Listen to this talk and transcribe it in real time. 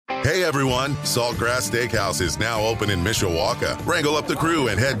Hey everyone, Saltgrass Steakhouse is now open in Mishawaka. Wrangle up the crew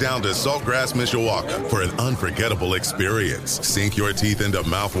and head down to Saltgrass Mishawaka for an unforgettable experience. Sink your teeth into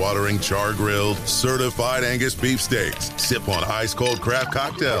mouth-watering char-grilled, certified Angus beef steaks. Sip on ice-cold craft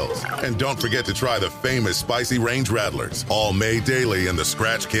cocktails. And don't forget to try the famous spicy range rattlers, all made daily in the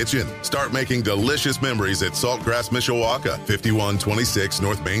Scratch Kitchen. Start making delicious memories at Saltgrass Mishawaka, 5126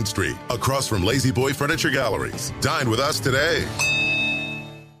 North Main Street, across from Lazy Boy Furniture Galleries. Dine with us today.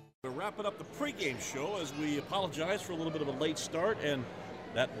 Wrapping up the pregame show as we apologize for a little bit of a late start and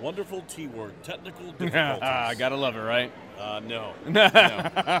that wonderful T word, technical difficulties. I gotta love it, right? No.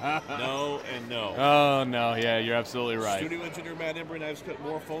 No and no. Oh, no, yeah, you're absolutely right. Studio engineer Matt Embry and I have spent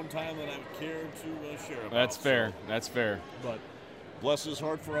more phone time than I've cared to share about. That's fair. That's fair. But bless his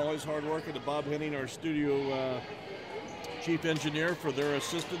heart for all his hard work, and to Bob Henning, our studio chief engineer, for their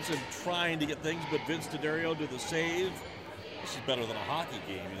assistance in trying to get things, but Vince D'Addario to the save. This is better than a hockey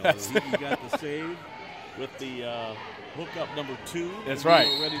game. You know, he got the save with the hookup number 2. That's right.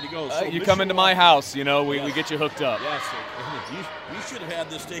 We were ready to go. So you come into my house, you know, we get you hooked up. Yes. You should have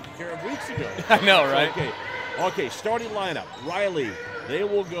had this taken care of weeks ago. I know, right? Okay, starting lineup. Riley, they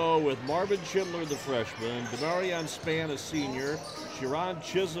will go with Marvin Schindler, the freshman, Demarion Spann, a senior, Sharon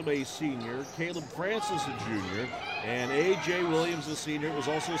Chisholm, a senior, Caleb Francis, a junior, and A.J. Williams, a senior. It was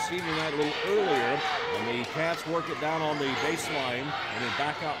also senior night a little earlier, and the Cats work it down on the baseline and then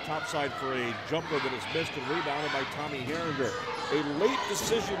back out topside for a jumper that is missed and rebounded by Tommy Herringer. A late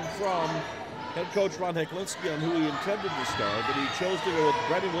decision from head coach Ron Heklinski on who he intended to start, but he chose to go with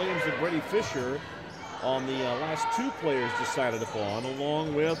Brendan Williams and Brady Fisher on the last 2 players decided upon,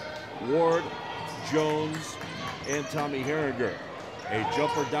 along with Ward, Jones, and Tommy Herringer. A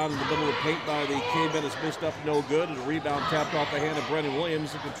jumper down in the middle of the paint by the Cavemen is missed up, no good, and a rebound tapped off the hand of Brendan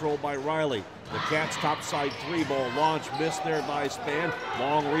Williams and controlled by Riley. The Cats topside 3-ball launch missed there by Spann.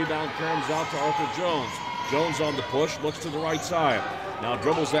 Long rebound comes out to Arthur Jones. Jones on the push, looks to the right side. Now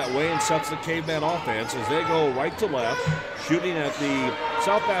dribbles that way and sets the Caveman offense as they go right to left, shooting at the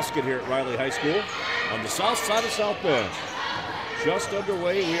south basket here at Riley High School on the south side of South Bend. Just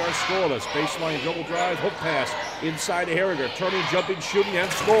underway, we are scoreless. Baseline dribble drive, hook pass inside to Herringer, turning, jumping, shooting,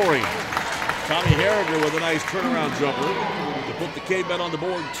 and scoring. Tommy Herringer with a nice turnaround jumper to put the Cavemen on the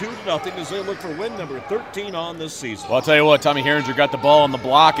board 2-0 as they look for win number 13 on this season. Well, I'll tell you what, Tommy Herringer got the ball on the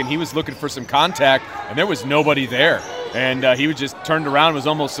block, and he was looking for some contact, and there was nobody there. And he was just turned around, was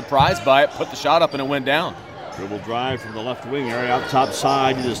almost surprised by it, put the shot up, and it went down. Dribble drive from the left wing area, out top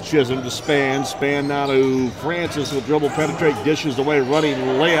side. It is Chisholm to Spann. Spann now to Francis. Will dribble, penetrate, dishes away, running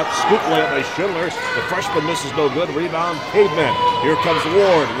layup. Scoop layup by Schindler. The freshman misses no good. Rebound, Cavemen. Here comes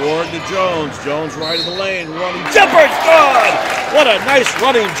Ward. Ward to Jones. Jones right in the lane, running. Jumper's good! What a nice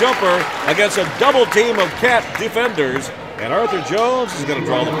running jumper against a double team of Cat defenders. And Arthur Jones is going to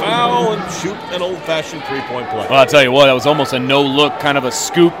draw the foul and shoot an old-fashioned three-point play. Well, I'll tell you what, that was almost a no-look kind of a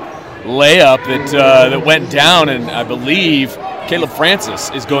scoop layup that went down, and I believe Caleb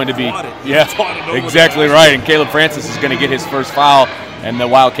Francis is going to be exactly right, and Caleb Francis is going to get his first foul and the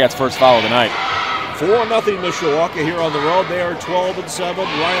Wildcats' first foul of the night. 4-0 Mishawaka here on the road. They are 12-7.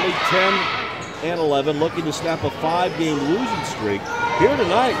 Riley 10-11, looking to snap a 5-game losing streak. Here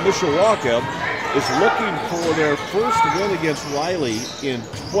tonight, Mishawaka is looking for their first win against Riley in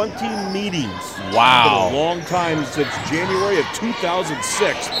 20 meetings. Wow. It's been a long time, since January of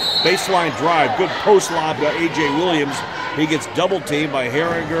 2006. Baseline drive, good post lob to A.J. Williams. He gets double-teamed by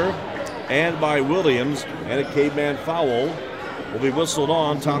Herringer and by Williams, and a Caveman foul will be whistled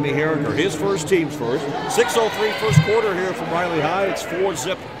on Tommy Herringer. His first, team's first. 6:03 first quarter here from Riley High. It's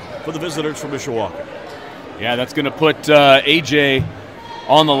 4-0 for the visitors from Mishawaka. Yeah, that's going to put A.J.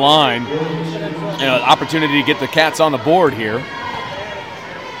 on the line. Opportunity to get the Cats on the board here.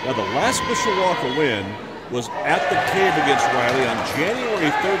 Now, the last Mishawaka win was at the Cave against Riley on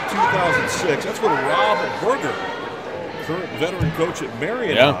January 3rd, 2006. That's when Rob Berger, current veteran coach at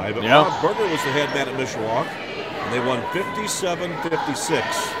Marion High, but Rob Berger was the head man at Mishawaka, and they won 57-56.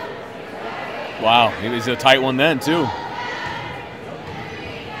 Wow, it was a tight one then, too.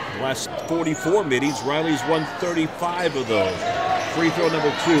 The last 44 meetings, Riley's won 35 of those. Free throw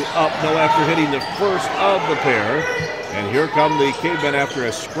number 2 up, no after hitting the first of the pair. And here come the Cavemen after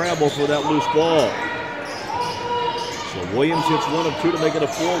a scramble for that loose ball. So Williams hits 1 of 2 to make it a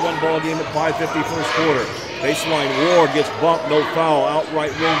 4-1 ball game at 5:50 first quarter. Baseline, Ward gets bumped, no foul.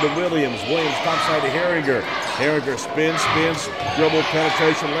 Outright wing to Williams. Williams topside to Herringer. Herringer spins, dribble,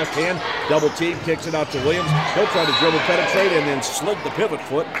 penetration, left hand, double team, kicks it out to Williams. He'll try to dribble, penetrate, and then slid the pivot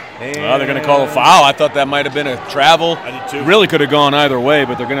foot. And they're going to call a foul. I thought that might have been a travel. I did too. Really could have gone either way,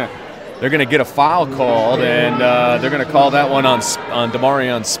 but they're going to they're going to get a foul called, and they're going to call that one on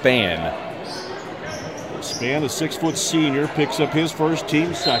Demarion Span. Span, a 6-foot senior, picks up his first,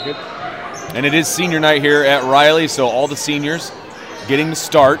 team second. And it is senior night here at Riley, so all the seniors getting the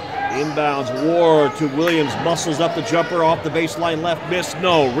start. Inbounds, Ward to Williams, muscles up the jumper off the baseline, left miss,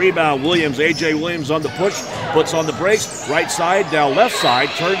 no. Rebound, Williams, A.J. Williams on the push, puts on the brakes, right side, down left side,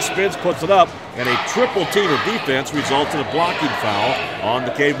 turns, spins, puts it up, and a triple team of defense results in a blocking foul on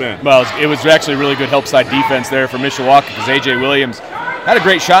the Cavemen. Well, it was actually really good help side defense there for Mishawaka because A.J. Williams had a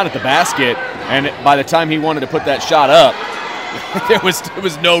great shot at the basket, and by the time he wanted to put that shot up, there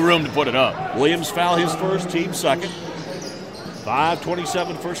was no room to put it up. Williams foul his first, team second.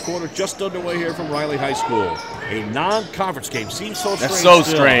 5:27 first quarter just underway here from Riley High School. A non-conference game. Seems so strange. That's so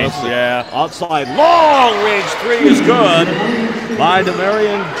strange, yeah. Outside, long-range three is good by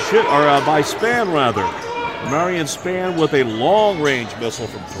by Span, rather. Demarion Span with a long-range missile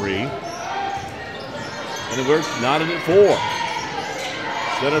from three. And we're knotted at 4.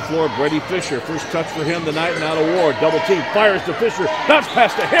 Center floor, Brady Fisher. First touch for him tonight, now to Ward. Double team, fires to Fisher. Bounce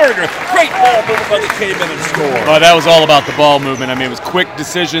pass to Herringer. Great ball movement by the Cavemen and score. Oh, that was all about the ball movement. I mean, it was quick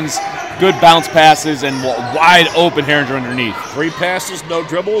decisions, good bounce passes, and wide open Herringer underneath. 3 passes, no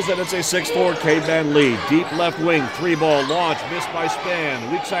dribbles, and it's a 6-4 Caveman lead. Deep left wing, 3-ball launch, missed by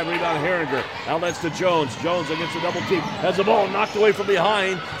Span. Weak side rebound, Herringer. Outlets to Jones. Jones against the double team. Has the ball knocked away from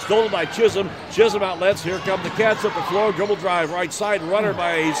behind. Stolen by Chisholm. Chisholm outlets. Here come the Cats up the floor. Dribble drive, right side, runner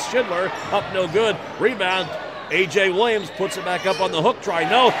by Schindler. Up no good. Rebound. A.J. Williams puts it back up on the hook. Try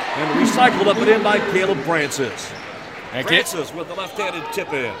no. And recycled up and in by Caleb Francis. And Francis with the left-handed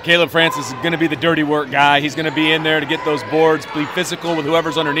tip in. Caleb Francis is going to be the dirty work guy. He's going to be in there to get those boards, be physical with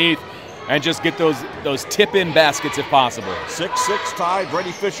whoever's underneath, and just get those tip-in baskets if possible. 6-6 tie.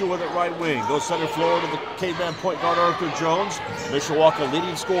 Brady Fisher with it right wing. Goes center floor to the Caveman point guard Arthur Jones. Mishawaka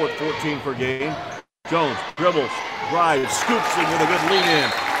leading score at 14 per game. Jones dribbles, drives, scoops in with a good lean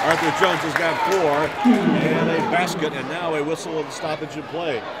in. Arthur Jones has got 4 and a basket, and now a whistle of stoppage in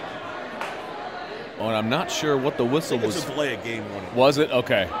play. Oh, and I'm not sure what the whistle was. It's a delay of game warning. Was it?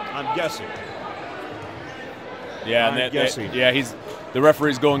 Okay. I'm guessing. Yeah, the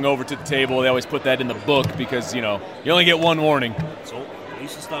referee's going over to the table. They always put that in the book because, you only get one warning. So at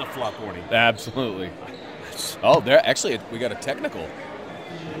least it's not a flop warning. Absolutely. Oh, we got a technical.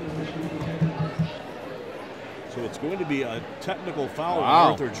 So it's going to be a technical foul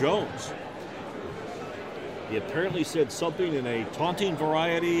on Arthur Jones. He apparently said something in a taunting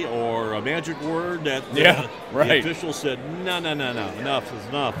variety or a magic word that the official said, no, enough is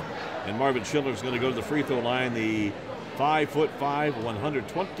enough. And Marvin Schindler is going to go to the free throw line, the 5'5",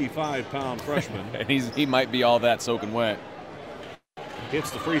 125-pound freshman. And he might be all that soaking wet.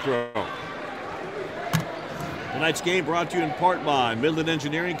 Hits the free throw. Tonight's game brought to you in part by Midland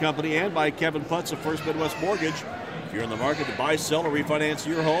Engineering Company and by Kevin Putz of First Midwest Mortgage. If you're in the market to buy, sell, or refinance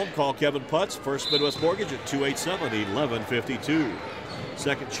your home, call Kevin Putz, First Midwest Mortgage at 287-1152.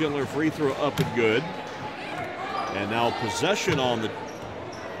 Second Schindler free throw up and good. And now possession on the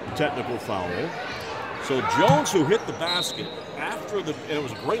technical foul. So Jones, who hit the basket and it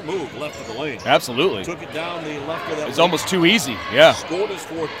was a great move left of the lane. Absolutely. Took it down the left of that. It's almost too easy. Yeah. Scored his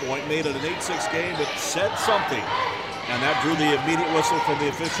 4th point, made it an 8-6 game, but said something. And that drew the immediate whistle from the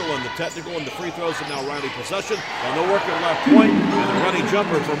official and the technical and the free throws, and now Riley possession. And they'll work at left point, and a running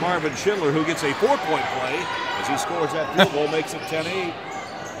jumper for Marvin Schindler, who gets a 4-point play as he scores that field goal, makes it 10-8.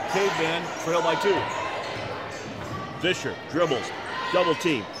 Caveman trail by 2. Fisher dribbles, double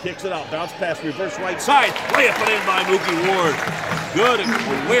team, kicks it out, bounce pass, reverse right side, layup it in by Mookie Ward. Good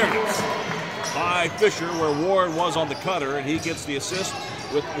awareness by Fisher where Ward was on the cutter, and he gets the assist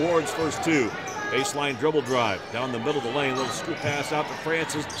with Ward's first 2. Baseline dribble drive down the middle of the lane. Little scoop pass out to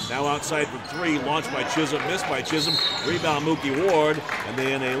Francis. Now outside from 3. Launched by Chisholm. Missed by Chisholm. Rebound Mookie Ward. And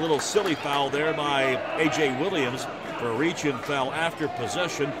then a little silly foul there by A.J. Williams for a reach-in foul after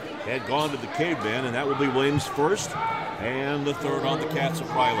possession. Had gone to the Caveman, and that will be Williams' first and the 3rd on the Cats of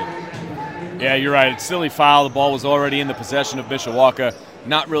Riley. Yeah, you're right. It's a silly foul. The ball was already in the possession of Mishawaka.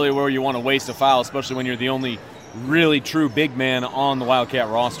 Not really where you want to waste a foul, especially when you're the only really true big man on the Wildcat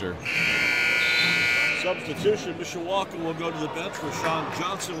roster. Substitution, Mishawaka will go to the bench where Sean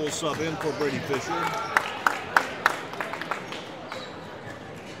Johnson will sub in for Brady Fisher.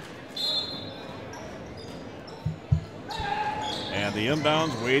 And the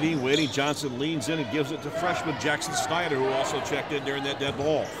inbounds, waiting. Johnson leans in and gives it to freshman Jackson Snyder, who also checked in during that dead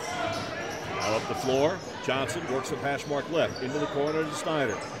ball. Now up the floor, Johnson works the hash mark left, into the corner to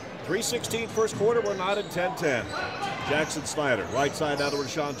Snyder. 3:16 first quarter, we're not at 10-10. Jackson Snyder, right side out to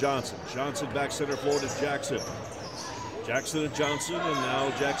Rashawn Johnson. Johnson back center floor to Jackson. Jackson and Johnson, and now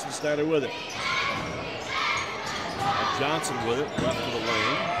Jackson Snyder with it. Johnson with it, left to the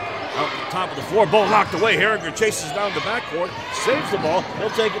lane. Out the top of the floor, ball knocked away. Herringer chases down the backcourt, saves the ball. He'll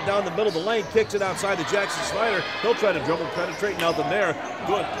take it down the middle of the lane, kicks it outside to Jackson Snyder. He'll try to dribble, penetrate, nothing there.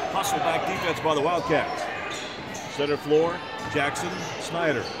 Good hustle back defense by the Wildcats. Center floor, Jackson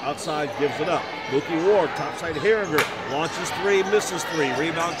Snyder. Outside, gives it up. Mookie Ward, topside Herringer. Launches three, misses three.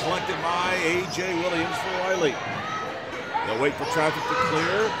 Rebound collected by A.J. Williams for Riley. They'll wait for traffic to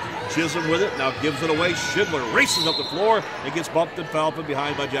clear. Chisholm with it, now gives it away. Schindler races up the floor and gets bumped and fouled from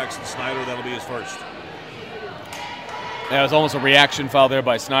behind by Jackson Snyder. That'll be his first. Yeah, it was almost a reaction foul there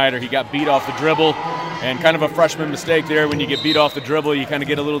by Snyder. He got beat off the dribble, and kind of a freshman mistake there. When you get beat off the dribble, you kind of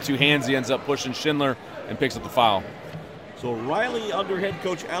get a little too handsy, ends up pushing Schindler and picks up the foul. So Riley under head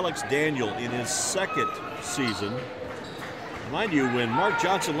coach Alex Daniel in his second season. Mind you, when Mark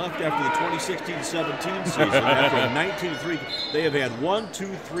Johnson left after the 2016-17 season, after a 19-3, they have had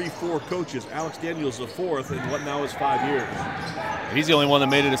 4 coaches. Alex Daniels the fourth in what now is 5 years. He's the only one that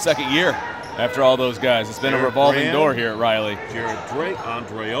made it a second year after all those guys. It's been a revolving door here at Riley. Jared Drake,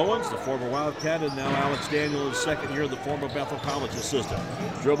 Andre Owens, the former Wildcat, and now Alex Daniel in his second year, the former Bethel College assistant.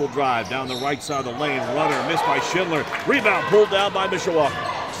 Dribble drive down the right side of the lane, runner missed by Schindler. Rebound pulled down by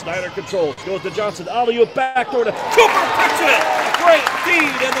Mishawaka. Snyder controls, goes to Johnson, alley-oop backdoor to Cooper Pritchett. Great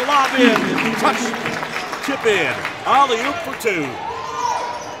feed and the lob in. Touch, tip in, alley-oop for two.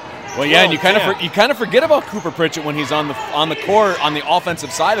 Well, yeah, and you kind of forget about Cooper Pritchett when he's on the court on the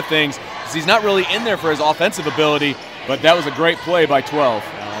offensive side of things, because he's not really in there for his offensive ability. But that was a great play by 12.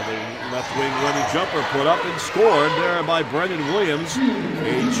 The left wing running jumper put up and scored there by Brendan Williams.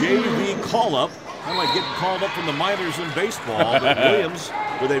 A JV call-up. Kind of like getting called up from the minors in baseball. But Williams,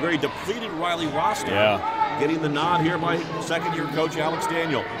 with a very depleted Riley roster, getting the nod here by second-year coach Alex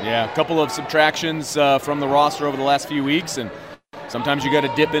Daniel. Yeah, a couple of subtractions from the roster over the last few weeks, and sometimes you got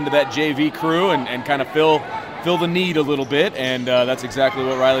to dip into that JV crew and kind of fill the need a little bit, and that's exactly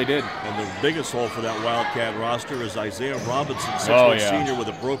what Riley did. And the biggest hole for that Wildcat roster is Isaiah Robinson, 6'1" senior with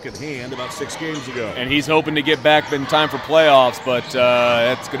a broken hand about 6 games ago. And he's hoping to get back in time for playoffs, but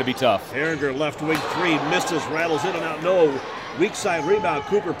it's going to be tough. Herringer left wing three, misses, rattles in and out, no. Weak side rebound,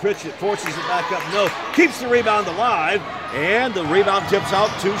 Cooper Pritchett forces it back up, no. Keeps the rebound alive, and the rebound tips out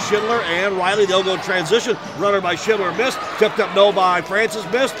to Schindler and Riley. They'll go transition. Runner by Schindler missed, tipped up no by Francis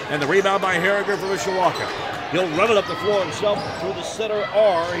missed, and the rebound by Herringer for Mishawaka. He'll run it up the floor himself through the center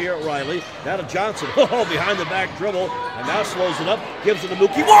R here at Riley. Now to Johnson, behind the back dribble, and now slows it up, gives it to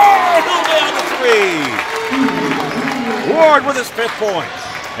Mookie Ward, he'll down the three. Ward with his 5th point.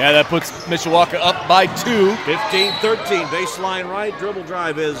 Yeah, that puts Mishawaka up by 2. 15-13, baseline right, dribble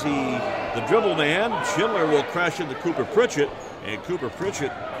drive is the dribble man. Schindler will crash into Cooper Pritchett, and Cooper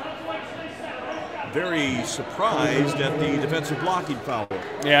Pritchett very surprised at the defensive blocking foul.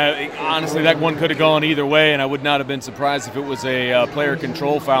 Yeah, honestly, that one could have gone either way, and I would not have been surprised if it was a player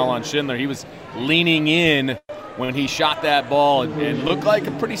control foul on Schindler. He was leaning in when he shot that ball and looked like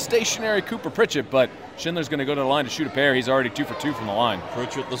a pretty stationary Cooper Pritchett, but Schindler's going to go to the line to shoot a pair. He's already 2 for 2 from the line.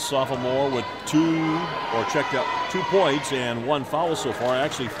 Pritchett, the sophomore, with 2 points and 1 foul so far.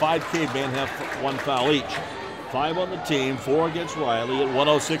 Actually, 5 cavemen have 1 foul each. 5 on the team, 4 against Riley at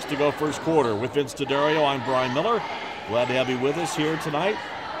 1:06 to go first quarter. With Vince D'Addario, I'm Brian Miller. Glad to have you with us here tonight.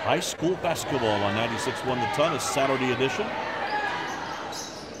 High school basketball on 96.1 The Ton, a Saturday edition.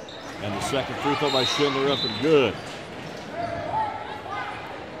 And the second free throw by Schindler up and good.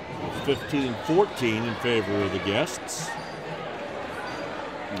 15-14 in favor of the guests.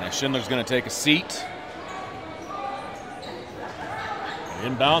 Now Schindler's going to take a seat.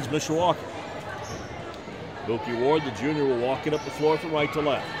 Inbounds Mishawaka. Mookie Ward, the junior, will walk it up the floor from right to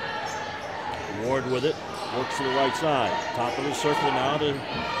left. Ward with it, works to the right side. Top of the circle now to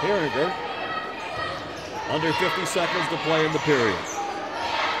Herringer. Under 50 seconds to play in the period.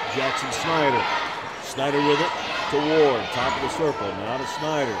 Jackson Snyder. Snyder with it to Ward. Top of the circle, now to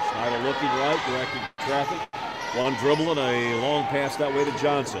Snyder. Snyder looking right, directing traffic. One dribble and a long pass that way to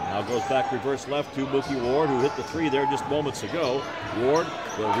Johnson. Now goes back reverse left to Mookie Ward, who hit the 3 there just moments ago. Ward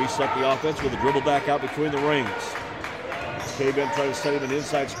will reset the offense with a dribble back out between the rings. K-Ben trying to set him an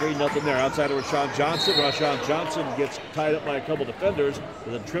inside screen, nothing there. Outside of Rashawn Johnson. Rashawn Johnson gets tied up by a couple defenders,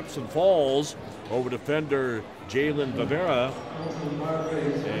 but then trips and falls over defender Jalen Bavera.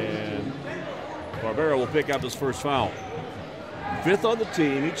 And Barbera will pick up his first foul. 5th on the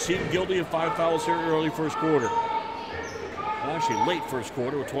team, each team guilty of 5 fouls here in early first quarter. Actually, late first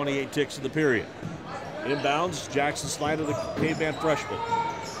quarter with 28 ticks in the period. Inbounds, Jackson Snyder, the caveman freshman.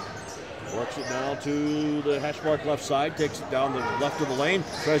 Works it now to the hash mark left side, takes it down the left of the lane,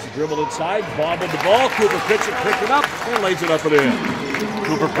 tries to dribble inside, bobbled the ball. Cooper Pritchett picked it up and lays it up and in.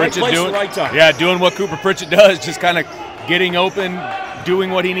 Cooper Pritchett doing what Cooper Pritchett does, just kind of getting open,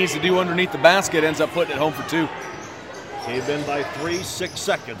 doing what he needs to do underneath the basket, ends up putting it home for 2. Came in by 3, 6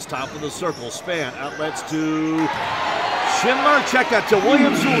 seconds. Top of the circle, Span outlets to Schindler. Check that to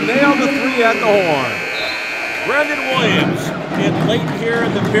Williams, who nailed the 3 at the horn. Brandon Williams, in late here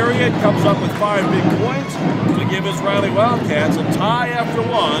in the period, comes up with 5 big points to give his Riley Wildcats a tie after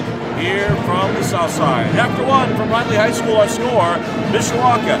 1 here from the south side. After 1 from Riley High School, our score,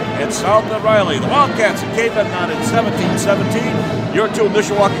 Mishawaka and South Bend Riley. The Wildcats and Cavemen not in 17-17. You're to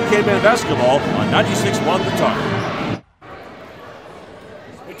Mishawaka Cavemen basketball on 96.1 The Time.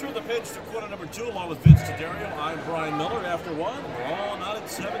 We turn the pitch to quarter number 2 along with Vince Tadario. I'm Brian Miller. After 1, we're all not at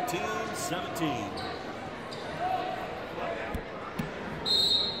 17-17.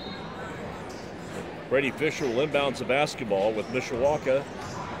 Brady Fisher will inbounds the basketball with Mishawaka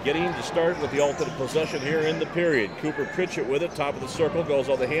getting to start with the alternate possession here in the period. Cooper Pritchett with it, top of the circle, goes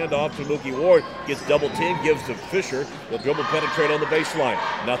on the handoff to Mookie Ward, gets double team, gives to Fisher. The dribble penetrate on the baseline.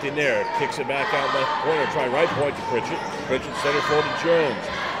 Nothing there. Kicks it back out left corner, try right point to Pritchett. Pritchett center forward to Jones.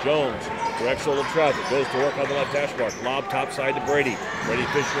 Jones directs all the traffic, goes to work on the left hash mark. Lob top side to Brady. Brady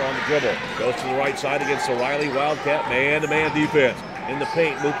Fisher on the dribble. Goes to the right side against the Riley Wildcat man-to-man defense. In the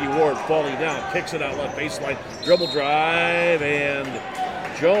paint, Mookie Ward falling down, kicks it out left baseline, dribble drive, and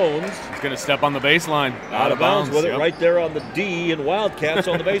Jones. He's going to step on the baseline. Out of bounds with it right there on the D, and Wildcats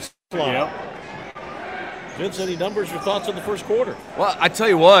on the baseline. Yep. Vince, any numbers or thoughts on the first quarter? Well, I tell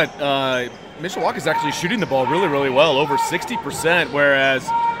you what, Mishawaka's actually shooting the ball really, really well, over 60%, whereas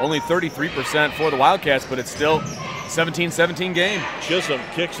only 33% for the Wildcats, but it's still 17-17 game. Chisholm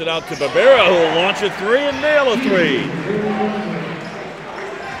kicks it out to Barbera, who will launch a 3 and nail a 3.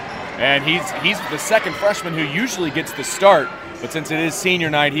 And he's the second freshman who usually gets the start, but since it is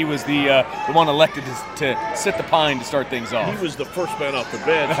senior night, he was the one elected to sit the pine to start things off. He was the first man off the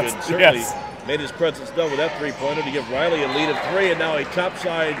bench and certainly made his presence known with that three-pointer to give Riley a lead of 3, and now a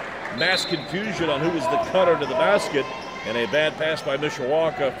topside mass confusion on who was the cutter to the basket, and a bad pass by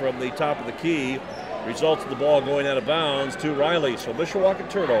Mishawaka from the top of the key results in the ball going out of bounds to Riley. So Mishawaka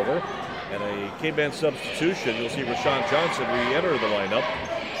turnover and a K-band substitution. You'll see Rashawn Johnson re-enter the lineup.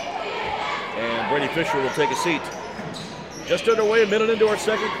 And Brady Fisher will take a seat. Just underway, a minute into our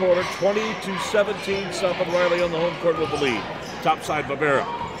second quarter, 20-17, South Bend Riley on the home court with the lead. Topside Barbera.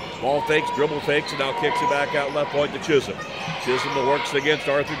 Ball fakes, dribble fakes, and now kicks it back out left point to Chisholm. Chisholm works against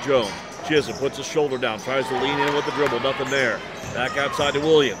Arthur Jones. Chisholm puts his shoulder down, tries to lean in with the dribble, nothing there. Back outside to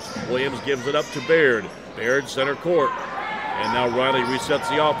Williams. Williams gives it up to Baird. Baird center court. And now Riley resets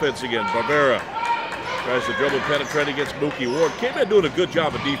the offense again. Barbera tries to dribble penetrate against Mookie Ward. Came in doing a good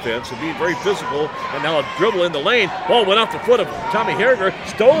job of defense and being very physical. And now a dribble in the lane. Ball went off the foot of Tommy Harriger.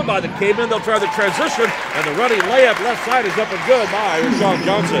 Stolen by the Cavemen. They'll try the transition. And the running layup left side is up and good by Rashawn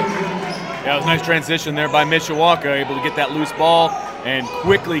Johnson. Yeah, it was a nice transition there by Mishawaka. Able to get that loose ball and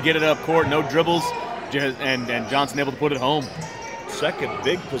quickly get it up court. No dribbles. And Johnson able to put it home. Second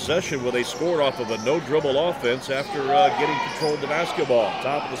big possession where they scored off of a no-dribble offense after getting control of the basketball.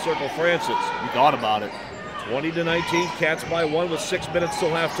 Top of the circle, Francis. You thought about it. 20-19, Cats by 1 with 6 minutes till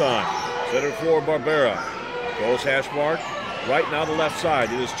halftime. Center floor, Barbera. Goes hash mark. Right now the left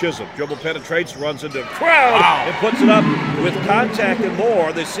side. It is Chisholm. Dribble penetrates, runs into the crowd, and puts it up with contact and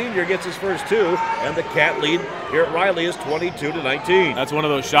more. The senior gets his first 2, and the Cat lead here at Riley is 22-19. That's one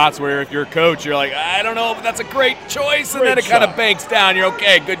of those shots where if you're a coach, you're like, I don't know, but that's a great choice, and then it kind of banks down. You're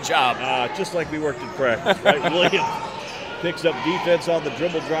okay, good job. Just like we worked in practice, right? Williams picks up defense on the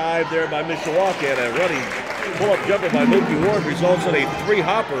dribble drive there by Mishawaka, and a running pull-up jumper by Mookie Ward results in a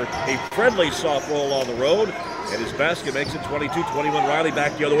 3-hopper, a friendly soft roll on the road. And his basket makes it 22-21. Riley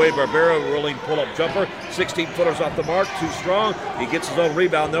back the other way. Barbera rolling pull-up jumper. 16-footers off the mark. Too strong. He gets his own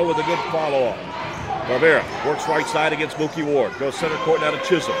rebound, though, with a good follow-on. Barbera works right side against Mookie Ward. Goes center court now to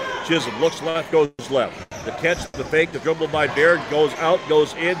Chisholm. Chisholm looks left, goes left. The catch, the fake, the dribble by Baird. Goes out,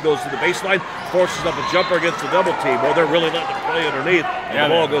 goes in, goes to the baseline. Forces up a jumper against the double team. Well, they're really letting it play underneath. And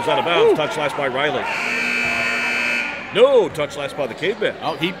the ball goes out of bounds. Touch last by Riley. No, touch last by the Cavemen.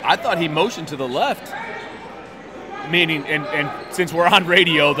 I thought he motioned to the left. Meaning, and since we're on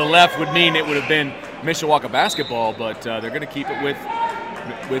radio, the left would mean it would have been Mishawaka basketball, but they're going to keep it with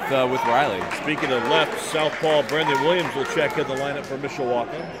Riley. Speaking of left, southpaw Brendan Williams will check in the lineup for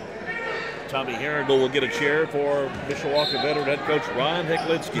Mishawaka. Tommy Herringle will get a chair for Mishawaka veteran head coach Ron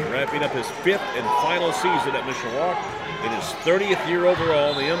Heklinski, wrapping up his 5th and final season at Mishawaka in his 30th year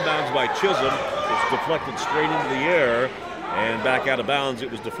overall. The inbounds by Chisholm is deflected straight into the air. And back out of bounds,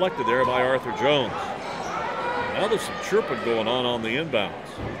 it was deflected there by Arthur Jones. Now there's some chirping going on the inbounds.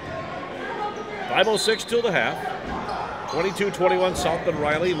 5:06 till the half. 22-21 South Bend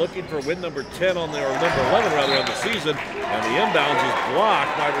Riley looking for win number 10 on their, or number 11 rather, on the season. And the inbounds is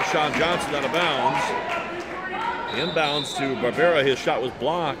blocked by Rashawn Johnson out of bounds. The inbounds to Barbera, his shot was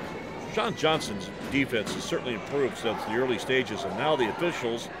blocked. Rashawn Johnson's defense has certainly improved since the early stages, and now the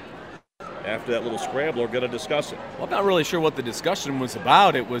officials, after that little scramble, are going to discuss it. Well, I'm not really sure what the discussion was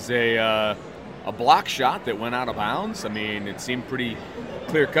about. It was a block shot that went out of bounds. I mean, it seemed pretty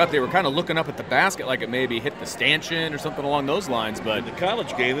clear-cut. They were kind of looking up at the basket like it maybe hit the stanchion or something along those lines. But in the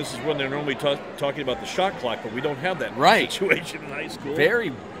college game, this is when they're normally talking about the shot clock, but we don't have that situation in high school.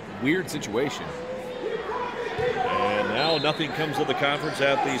 Very weird situation. And now nothing comes of the conference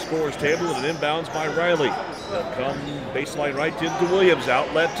at the scorer's table, and an inbounds by Riley. They'll come baseline right into Williams.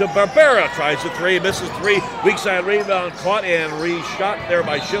 Outlet to Barbera. Tries the three, misses three. Weak side rebound caught and re-shot there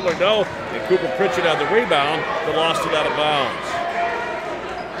by Schindler. No. And Cooper Pritchett on the rebound, but lost it out of bounds.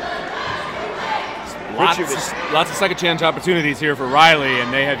 Lots of second chance opportunities here for Riley,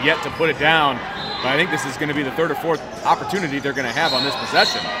 and they have yet to put it down. But I think this is going to be the third or fourth opportunity they're going to have on this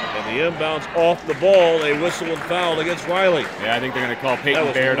possession. And the inbounds off the ball, a whistle and foul against Riley. Yeah, I think they're going to call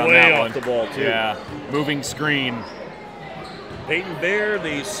Peyton Baird on that one. Off the ball too. Yeah, moving screen. Peyton Baird,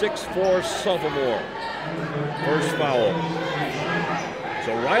 the 6'4" sophomore. First foul.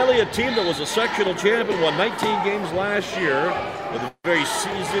 So Riley, a team that was a sectional champion, won 19 games last year with a very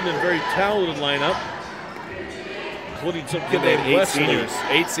seasoned and very talented lineup, including some kid named Wesley.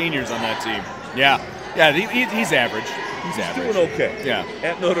 8 seniors on that team. Yeah, he's average. He's average. Doing okay. Yeah.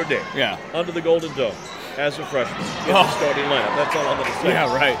 At Notre Dame. Yeah. Under the Golden Dome as a freshman in the starting lineup. That's all I'm going to say.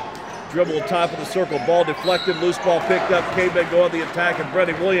 Yeah, right. Dribble top of the circle, ball deflected, loose ball picked up. K-Ben go on the attack, and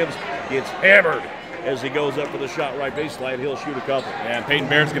Brendan Williams gets hammered as he goes up for the shot right baseline. He'll shoot a couple. And Peyton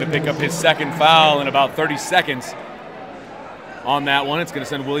Baird's going to pick up his second foul in about 30 seconds. On that one, it's going to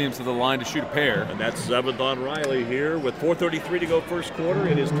send Williams to the line to shoot a pair. And that's 7th on Riley here with 4:33 to go first quarter.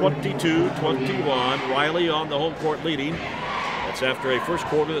 It is 22-21. Riley on the home court leading. That's after a first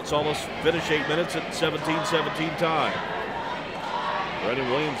quarter that's almost finished 8 minutes at 17-17 tie. Brendan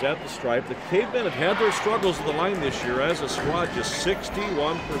Williams at the stripe. The Cavemen have had their struggles at the line this year as a squad, just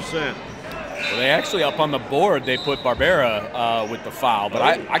 61%. Well, they actually, up on the board, they put Barbera with the foul. But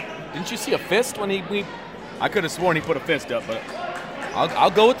I didn't you see a fist when he I could have sworn he put a fist up, but I'll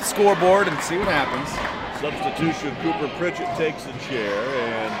go with the scoreboard and see what happens. Substitution, Cooper Pritchett takes the chair,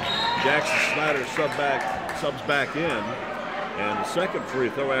 and Jackson Snyder subs back in. And the second free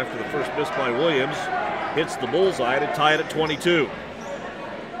throw after the first miss by Williams hits the bullseye to tie it at 22.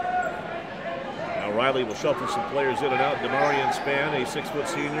 Now Riley will shuffle some players in and out. Demarion Span, a 6-foot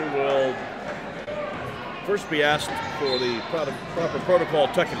senior, will first be asked for the proper protocol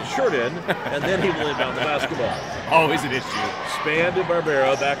tucking his shirt in, and then he will inbound the basketball. Always an issue. Span to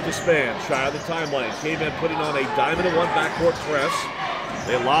Barbera, back to Span, shy of the timeline. K-Men putting on a diamond-and-one backcourt press.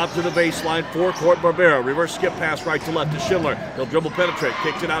 They lob to the baseline, forecourt Barbera. Reverse skip pass right to left to Schindler. He'll dribble penetrate,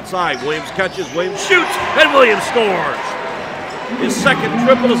 kicks it outside. Williams catches, Williams shoots, and Williams scores! His second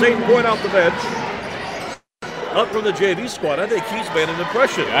triple, his 8th point off the bench. Up from the JV squad, I think he's made an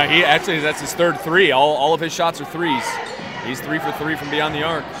impression. Yeah, that's his third three. All of his shots are threes. He's 3 for 3 from beyond the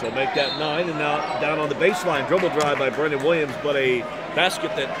arc. So make that 9, and now down on the baseline, dribble drive by Brendan Williams, but a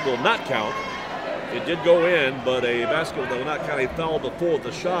basket that will not count. It did go in, but a basket that will not count. A foul before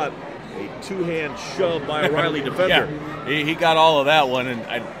the shot. A two-hand shove by a Riley defender. Yeah, he got all of that one,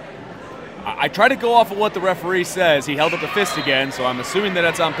 and I try to go off of what the referee says. He held up the fist again, so I'm assuming that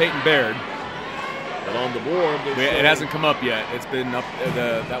that's on Peyton Baird. But on the board, it hasn't come up yet. It's been up.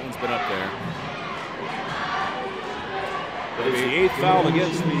 That one's been up there. But it's the 8th foul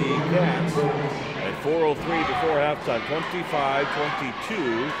against the Cats. At 4:03 before halftime,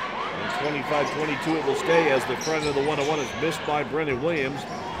 25-22 and 25-22 it will stay as the front of the one-on-one is missed by Brendan Williams.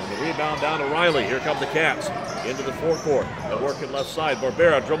 And the rebound down to Riley. Here come the Cats into the forecourt. They're working left side.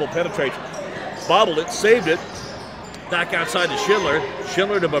 Barbera dribble penetrates, bobbled it, saved it. Back outside to Schindler.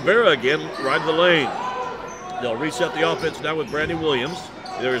 Schindler to Barbera again, right in the lane. They'll reset the offense now with Brandon Williams.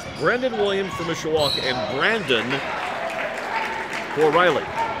 There's Brendan Williams for Mishawaka and Brandon for Riley.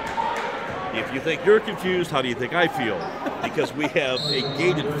 If you think you're confused, how do you think I feel? Because we have a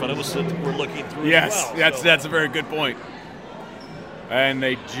gate in front of us that we're looking through. Yes, as well, that's a very good point. And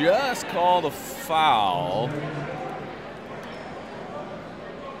they just called a foul.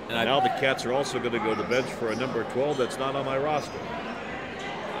 And now the Cats are also going to go to the bench for a number 12 that's not on my roster.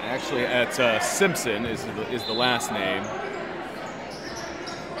 Actually, it's Simpson is the last name.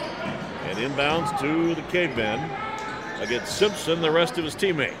 And inbounds to the Cavemen. against Simpson, the rest of his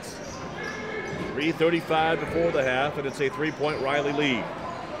teammates. 3:35 before the half, and it's a 3-point Riley lead.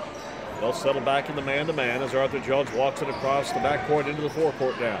 They'll settle back in the man-to-man as Arthur Jones walks it across the backcourt into the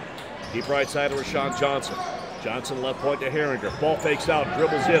forecourt now. Deep right side to Rashawn Johnson. Johnson left point to Herringer. Ball fakes out,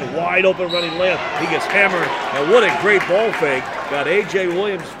 dribbles in, wide open running layup. He gets hammered, and what a great ball fake. Got A.J.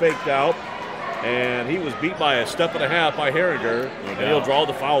 Williams faked out, and he was beat by a step and a half by Herringer, and he'll draw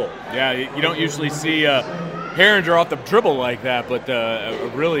the foul. Yeah, you don't usually see Herringer off the dribble like that, but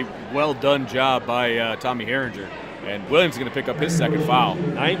a really well-done job by Tommy Herringer. And Williams is going to pick up his second foul.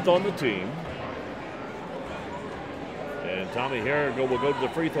 9th on the team. And Tommy Herringer will go to the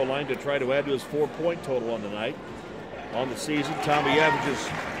free throw line to try to add to his 4-point total on the night. On the season, Tommy averages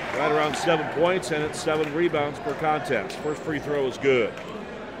right around 7 points, and it's 7 rebounds per contest. First free throw is good.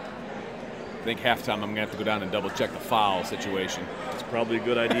 I think halftime I'm going to have to go down and double-check the foul situation. It's probably a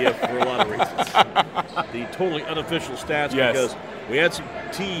good idea for a lot of reasons. The totally unofficial stats, because we had some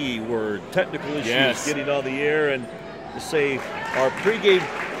T-word technical issues getting on the air, and to say our pregame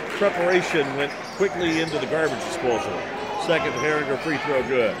preparation went quickly into the garbage disposal. Second Herringer free throw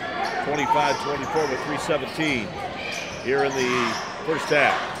good. 25-24 with 3:17 here in the first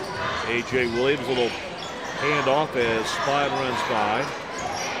half. A.J. Williams, a little handoff as Spahn runs by.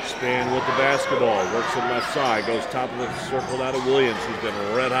 Spann with the basketball, works to the left side, goes top of the circle now to Williams, who's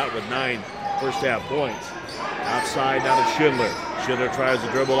been red hot with 9 first half points. Outside now to Schindler. Schindler tries to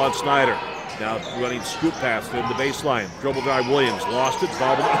dribble on Snyder. Now running scoop pass to the baseline. Dribble drive Williams, lost it,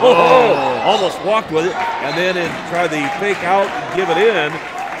 bobbled it. Almost walked with it, and then tried the fake out and give it in.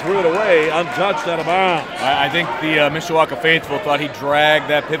 Threw it away, untouched, out of bounds. I think the Mishawaka faithful thought he dragged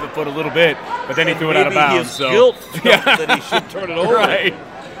that pivot foot a little bit, but then he threw it out of bounds. His guilt that he should turn it over. Right.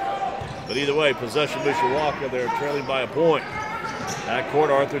 But either way, possession Mishawaka, they're trailing by a point. Backcourt,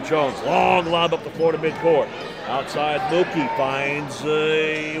 Arthur Jones. Long lob up the floor to midcourt. Outside, Mookie finds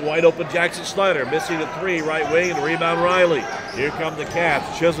a wide open Jackson Snyder. Missing a 3, right wing, and the rebound Riley. Here come the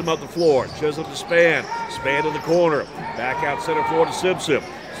Cats. Chisholm up the floor. Chisholm to Spann. Spann in the corner. Back out center floor to Simpson.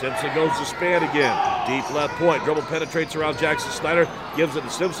 Simpson goes to Spann again. Deep left point. Dribble penetrates around Jackson Snyder. Gives it to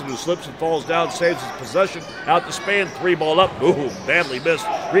Simpson, who slips and falls down. Saves his possession. Out to Spann. 3 ball up. Ooh, badly missed.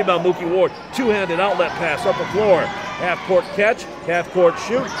 Rebound Mookie Ward. Two-handed outlet pass up the floor. Half-court catch. Half-court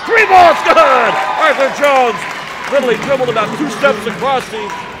shoot. 3 balls good! Arthur Jones literally dribbled about 2 steps across the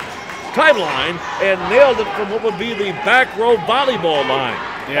timeline and nailed it from what would be the back row volleyball line.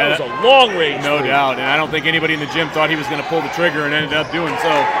 Yeah, that was a long range. No doubt, and I don't think anybody in the gym thought he was going to pull the trigger and ended up doing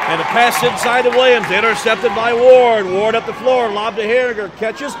so. And a pass inside to Williams, intercepted by Ward. Ward up the floor, lob to Herringer,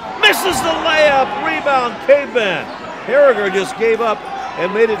 catches, misses the layup, rebound, K-Ben. Herringer just gave up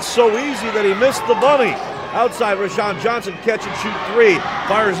and made it so easy that he missed the bunny. Outside, Rashawn Johnson catch and shoot 3.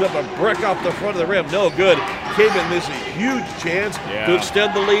 Fires up a brick off the front of the rim. No good. K-Ben misses a huge chance to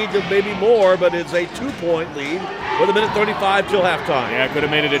extend the lead to maybe more, but it's a 2-point lead with 1:35 till halftime. Yeah, could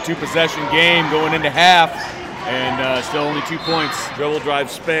have made it a 2-possession game going into half, and still only 2 points. Dribble drive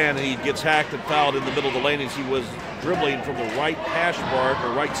Spann, and he gets hacked and fouled in the middle of the lane as he was dribbling from the right hash mark,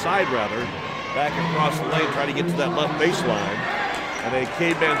 or right side rather, back across the lane trying to get to that left baseline. And a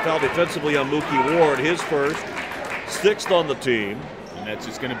K-Man foul defensively on Mookie Ward, his first, 6th on the team. And that's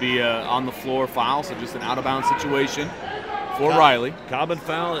just going to be on the floor foul, so just an out-of-bounds situation for Riley. Common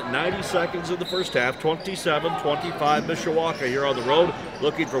foul at 90 seconds of the first half, 27-25 Mishawaka here on the road,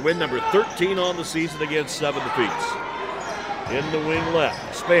 looking for win number 13 on the season against 7 defeats. In the wing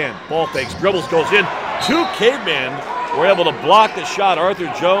left, Spann, ball fakes, dribbles, goes in. 2 K-Men were able to block the shot,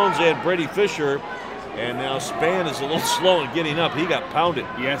 Arthur Jones and Brady Fisher. And now Spann is a little slow in getting up. He got pounded.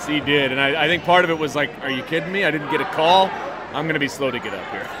 Yes, he did. And I think part of it was like, are you kidding me? I didn't get a call. I'm going to be slow to get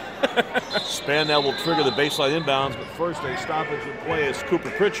up here. Spann now will trigger the baseline inbounds, but first a stoppage in play as Cooper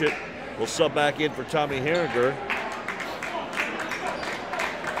Pritchett will sub back in for Tommy Herringer.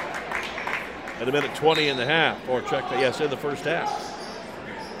 At 1:20 in the half, or check that, yes, in the first half.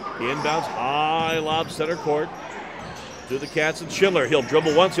 The inbounds, high lob center court to the Cats and Schindler. He'll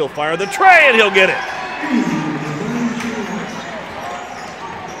dribble once, he'll fire the tray, and he'll get it.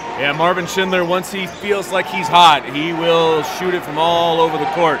 Yeah, Marvin Schindler, once he feels like he's hot, he will shoot it from all over the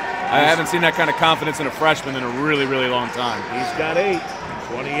court. I haven't seen that kind of confidence in a freshman in a really, really long time. He's got 8.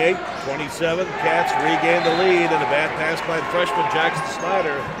 28-27, Cats regain the lead, and a bad pass by the freshman Jackson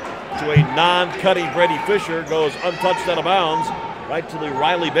Snyder to a non-cutting Brady Fisher, goes untouched out of bounds right to the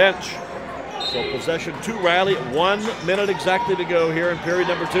Riley bench. So possession to Riley, 1 minute exactly to go here in period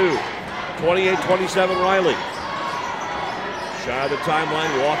number 2. 28-27 Riley. Shy of the timeline,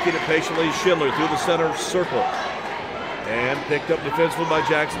 walking it patiently, Schindler through the center circle. And picked up defensively by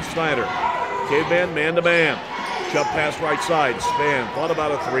Jackson Snyder. K-Man, man-to-man. Jump pass right side. Spann thought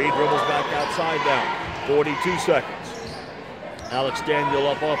about a three. Dribbles back outside now. 42 seconds. Alex Daniel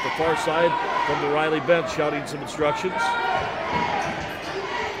up off the far side from the Riley bench, shouting some instructions.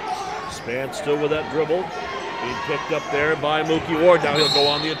 Spann still with that dribble. Being picked up there by Mookie Ward. Now he'll go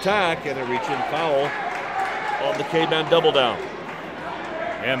on the attack and a reach-in foul on the K-Man double down.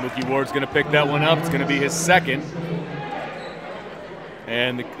 Yeah, Mookie Ward's going to pick that one up. It's going to be his second.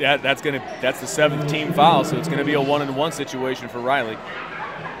 And that's the 7th team foul, so it's going to be a 1-on-1 situation for Riley.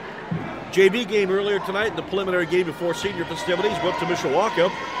 JV game earlier tonight, the preliminary game before senior festivities, went to Mishawaka.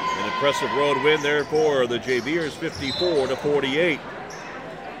 An impressive road win there for the JVers, 54-48.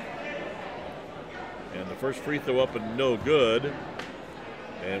 And the first free throw up and no good.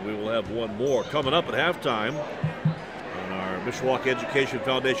 And we will have one more coming up at halftime. On our Mishawaka Education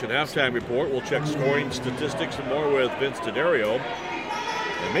Foundation halftime report, we'll check scoring statistics and more with Vince D'Addario.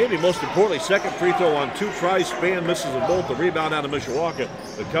 And maybe most importantly, second free throw on 2 tries. Spann misses them both. The rebound out of Mishawaka.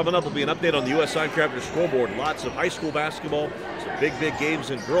 But coming up will be an update on the U.S. Signcrafters scoreboard. Lots of high school basketball. Some big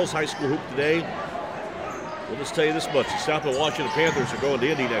games in girls high school hoop today. We'll just tell you this much. The South Bend Washington Panthers are going to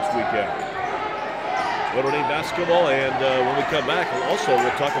Indy next weekend. Notre Dame basketball. And when we come back, we'll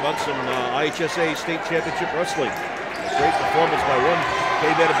talk about some IHSA State Championship Wrestling. A great performance by one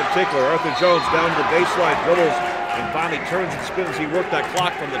K-Man in particular. Arthur Jones down to the baseline, dribbles, and finally turns and spins. He worked that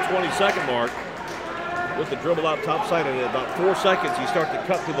clock from the 20-second mark with the dribble out topside. And in about 4 seconds, he started to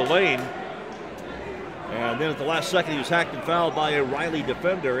cut through the lane. And then at the last second, he was hacked and fouled by a Riley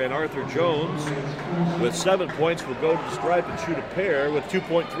defender. And Arthur Jones, with 7 points, will go to the stripe and shoot a pair with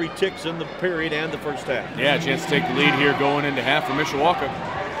 2.3 ticks in the period and the first half. Yeah, a chance to take the lead here going into half for Mishawaka.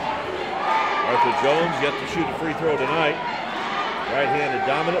 Arthur Jones yet to shoot a free throw tonight. Right-handed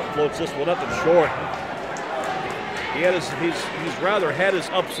dominant, floats this one up and short. He's rather had his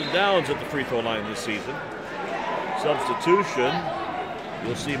ups and downs at the free throw line this season. Substitution,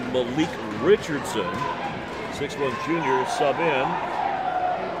 you'll see Malik Richardson, 6'1" junior, sub in.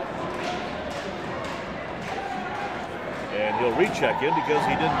 And he'll recheck in because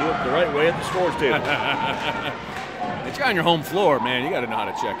he didn't do it the right way at the scores table. It's on your home floor, man. You got to know how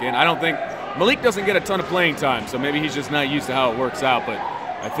to check in. I don't think Malik doesn't get a ton of playing time, so maybe he's just not used to how it works out. But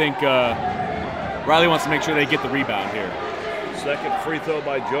I think Riley wants to make sure they get the rebound here. Second free throw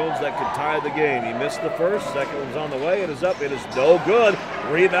by Jones that could tie the game. He missed the first. Second one's on the way. It is up. It is no good.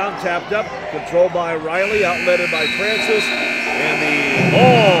 Rebound tapped up. Controlled by Riley. Outletted by Francis. And the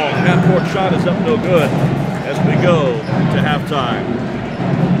long half-court shot is up no good as we go to halftime.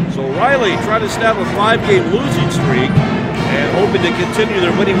 So Riley trying to snap a 5-game losing streak and hoping to continue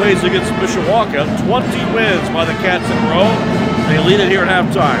their winning ways against Mishawaka. 20 wins by the Cats in a row. They lead it here at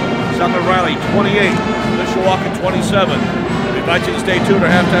halftime. South Bend Riley 28, Mishawaka 27. We invite you to stay tuned. Our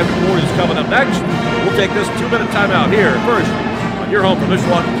halftime report is coming up next. We'll take this 2-minute timeout here first on your home for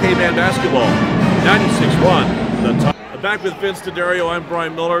Mishawaka K-Man basketball. 96-1. The top. Back with Vince D'Addario. I'm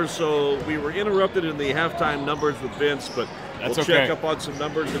Brian Miller. So we were interrupted in the halftime numbers with Vince, but we'll check up on some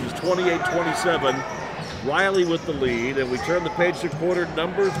numbers. It was 28-27. Riley with the lead, and we turn the page to quarter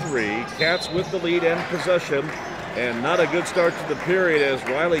number 3. Cats with the lead and possession, and not a good start to the period as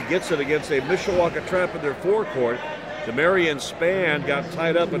Riley gets it against a Mishawaka trap in their forecourt. Demarion Spann got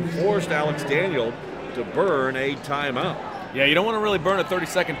tied up and forced Alex Daniel to burn a timeout. Yeah, you don't want to really burn a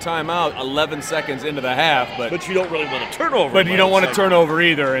 30-second timeout 11 seconds into the half. But you don't really want to turn over. But you don't want to turn over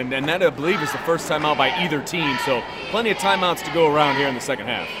either, and that, I believe, is the first timeout by either team. So plenty of timeouts to go around here in the second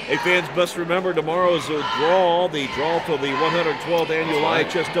half. Hey, fans, must remember tomorrow is the draw for the 112th annual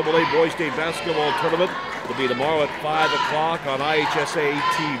IHSAA Boys State Basketball Tournament. It'll be tomorrow at 5 o'clock on IHSA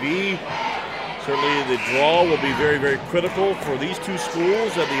TV. Certainly the draw will be very, very critical for these two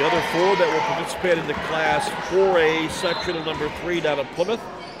schools and the other 4 that will participate in the Class 4A section of number 3 down at Plymouth.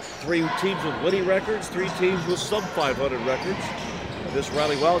 3 teams with winning records, 3 teams with sub-500 records. And this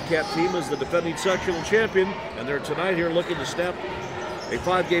Riley Wildcat team is the defending sectional champion, and they're tonight here looking to snap a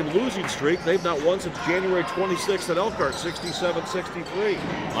 5-game losing streak. They've not won since January 26th at Elkhart, 67-63.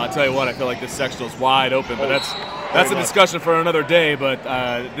 Well, I'll tell you what, I feel like this sectional is wide open, but that's a discussion for another day. But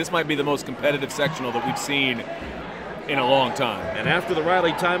this might be the most competitive sectional that we've seen in a long time. And after the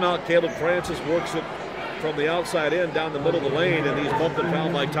Riley timeout, Caleb Francis works it from the outside in down the middle of the lane, and he's bumped and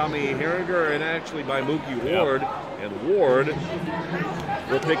fouled by Tommy Herringer and actually by Mookie Ward. Yep. And Ward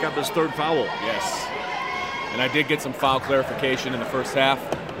will pick up his 3rd foul. Yes. And I did get some foul clarification in the first half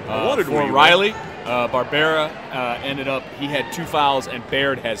for Riley. Barbera ended up, he had 2 fouls and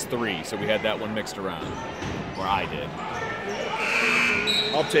Baird has 3. So we had that one mixed around, or I did.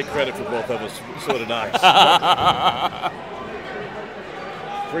 I'll take credit for both of us. So did I.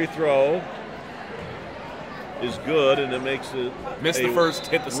 Free throw is good, and it makes it miss the first,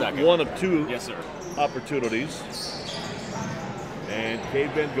 hit the second. One of two yes, sir. opportunities. And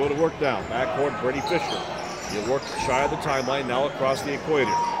Cavemen go to work down. Backcourt, Brady Fisher. You work shy of the timeline, now across the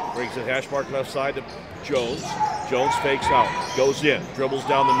equator. Brings it hash mark left side to Jones. Jones fakes out, goes in, dribbles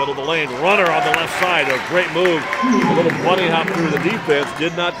down the middle of the lane. Runner on the left side, a great move. A little bunny hop through the defense.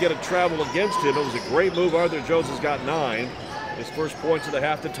 Did not get a travel against him. It was a great move. Arthur Jones has got 9. His first points of the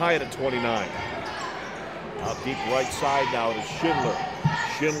half to tie it at 29. Out deep right side now to Schindler.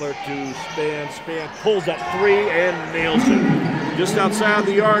 Schindler to Span. Span pulls that 3 and nails it. Just outside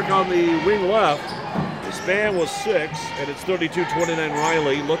the arc on the wing left. The Span was 6, and it's 32-29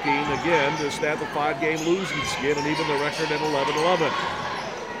 Riley looking again to snap the 5-game losing skid and even the record at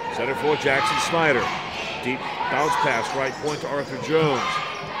 11-11. Center for Jackson Snyder. Deep bounce pass, right point to Arthur Jones.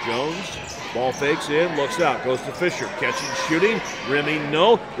 Jones, ball fakes in, looks out, goes to Fisher. Catching, shooting, rimming,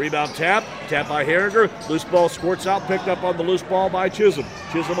 no. Rebound tap by Herringer. Loose ball squirts out, picked up on the loose ball by Chisholm.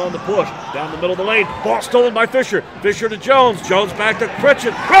 Chisholm on the push, down the middle of the lane. Ball stolen by Fisher. Fisher to Jones. Jones back to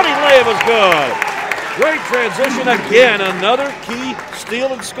Pritchett. Running layup is good. Great transition again. Another key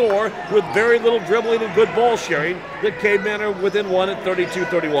steal and score with very little dribbling and good ball sharing. The Cavemen are within 1 at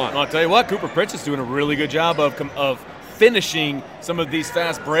 32-31. Well, I'll tell you what, Cooper Pritchett's doing a really good job of finishing some of these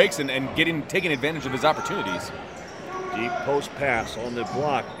fast breaks and taking advantage of his opportunities. Deep post pass on the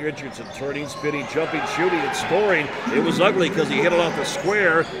block. Richardson turning, spinning, jumping, shooting, and scoring. It was ugly because he hit it off the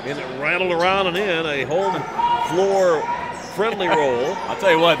square and it rattled around and in. A home floor friendly roll. I'll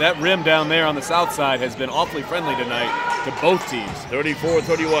tell you what, that rim down there on the south side has been awfully friendly tonight to both teams.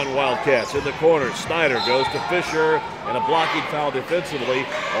 34-31 Wildcats in the corner. Snyder goes to Fisher and a blocking foul defensively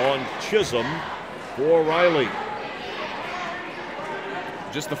on Chisholm for Riley.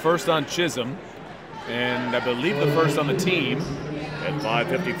 Just the first on Chisholm, and I believe the first on the team. At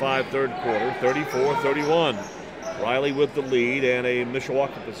 5:55 third quarter, 34-31. Riley with the lead and a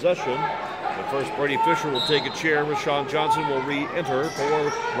Mishawaka possession. But first, Brady Fisher will take a chair. Rashawn Johnson will re-enter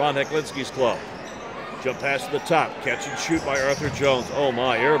for Ron Heklinski's club. Jump pass to the top. Catch and shoot by Arthur Jones. Oh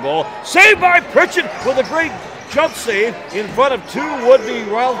my, air ball. Saved by Pritchett with a great jump save in front of 2 would-be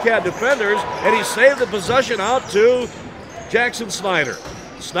Wildcat defenders. And he saved the possession out to Jackson Snyder.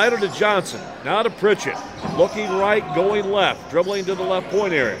 Snyder to Johnson. Now to Pritchett. Looking right, going left. Dribbling to the left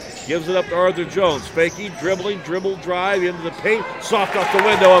point area. Gives it up to Arthur Jones. Faking, dribbling, dribble, drive into the paint. Soft off the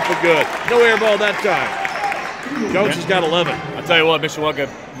window, up and good. No air ball that time. Jones has got 11. I'll tell you what, Mishawaka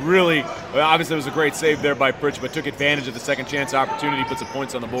really, obviously it was a great save there by Pritchett, but took advantage of the second chance opportunity, put some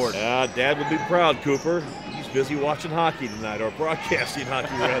points on the board. Dad would be proud, Cooper. He's busy watching hockey tonight, or broadcasting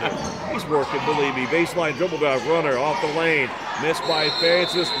hockey rather. He's working, believe me. Baseline dribble drive, runner off the lane. Missed by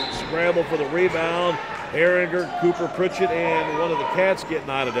Francis, scramble for the rebound. Herringer, Cooper Pritchett, and one of the Cats get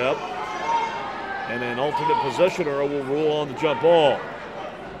knotted up. And an alternate possessioner will rule on the jump ball.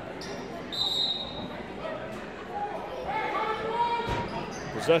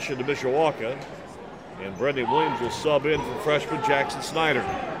 Possession to Mishawaka, and Brendan Williams will sub in for freshman Jackson Snyder.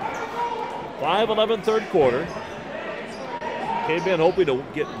 5:11 third quarter. Cavemen hoping to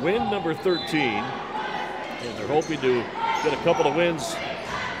get win number 13, and they're hoping to get a couple of wins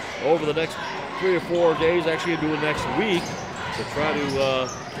over the next 3 or 4 days, actually do it next week, to try to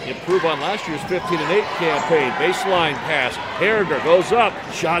improve on last year's 15-8 campaign. Baseline pass. Herringer goes up.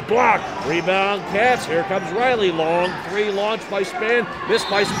 Shot blocked. Rebound Cats. Here comes Riley. Long 3 launched by Span. Missed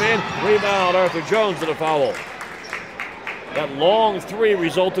by Span. Rebound Arthur Jones to the foul. That long 3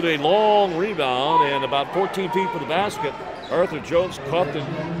 resulted in a long rebound and about 14 feet from the basket. Arthur Jones caught the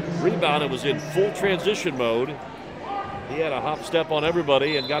rebound and was in full transition mode. He had a hop step on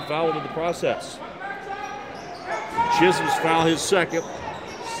everybody and got fouled in the process. Chisholm's foul, his second.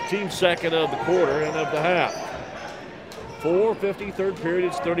 Team second of the quarter and of the half. 4:50 third period.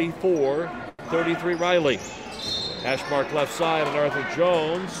 It's 34-33 Riley. Hash mark left side on Arthur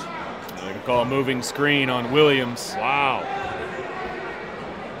Jones. They can call a moving screen on Williams. Wow.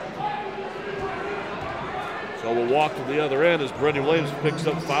 So we'll walk to the other end as Brendan Williams picks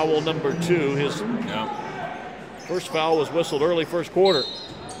up foul number 2. His first foul was whistled early first quarter.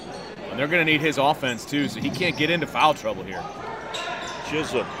 And they're going to need his offense too, so he can't get into foul trouble here.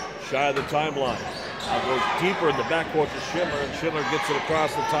 Chisholm shy of the timeline. Now goes deeper in the backcourt to Schindler, and Schindler gets it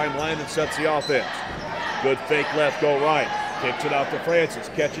across the timeline and sets the offense. Good fake left, go right. Kicks it out to Francis.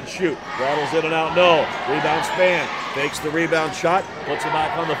 Catch and shoot. Rattles in and out, no. Rebound Span. Fakes the rebound shot. Puts it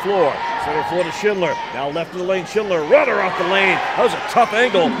back on the floor. Center floor to Schindler. Now left of the lane, Schindler. Runner off the lane. That was a tough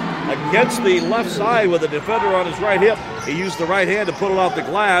angle against the left side with a defender on his right hip. He used the right hand to put it off the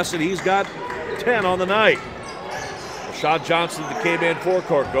glass, and he's got 10 on the night. Sean Johnson, the K-Man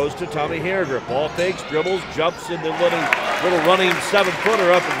forecourt, goes to Tommy Herringer. Ball fakes, dribbles, jumps in the little running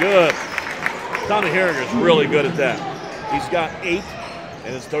 7-footer up and good. Tommy Herringer's really good at that. He's got 8,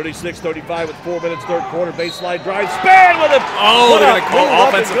 and it's 36-35 with 4 minutes, third quarter. Baseline drive, Span with it. Oh, they're going to call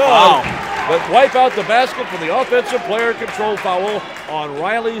offensive foul. But wipe out the basket for the offensive player control foul on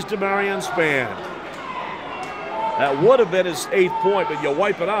Riley's Demarion Span. That would have been his 8th point, but you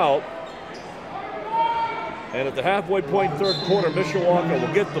wipe it out. And at the halfway point, third quarter, Mishawaka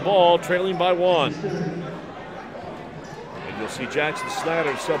will get the ball, trailing by 1. And you'll see Jackson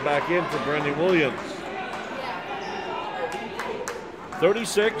Snyder sub back in for Brandon Williams.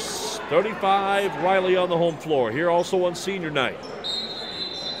 36-35, Riley on the home floor. Here also on senior night.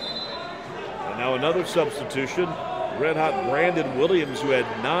 And now another substitution. Red-hot Brandon Williams, who had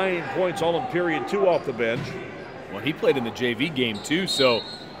 9 points all in period 2 off the bench. Well, he played in the JV game too, so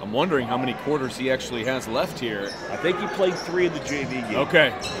I'm wondering how many quarters he actually has left here. I think he played 3 in the JV game.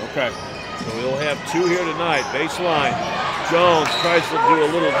 Okay. So we'll have 2 here tonight. Baseline. Jones tries to do a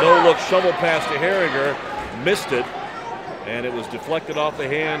little no-look shovel pass to Herringer. Missed it. And it was deflected off the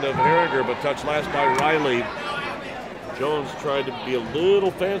hand of Herringer, but touched last by Riley. Jones tried to be a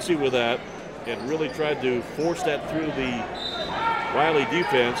little fancy with that and really tried to force that through the Riley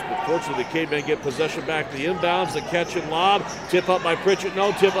defense, but fortunately the K-Men get possession back to the inbounds, the catch and lob, tip up by Pritchett,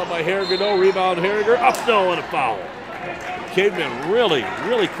 no, tip up by Herringer, no, rebound Herringer, up, no, and a foul. K-Men really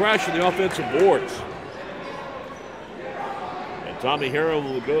crashing the offensive boards. And Tommy Herringer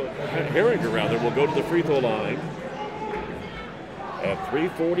will go to the free throw line. At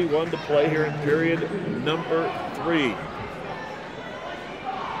 3:41 to play here in period number 3.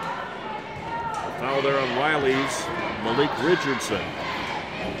 Foul there on Riley's Malik Richardson.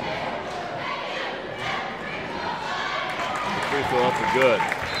 The free throw up for good.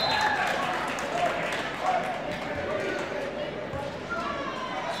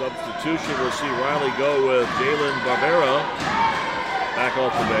 Substitution, we'll see Riley go with Jalen Barbera back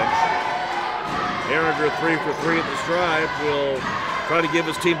off the bench. Herringer 3 for 3 at the stripe will try to give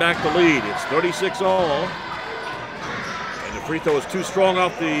his team back the lead. It's 36-all. And the free throw is too strong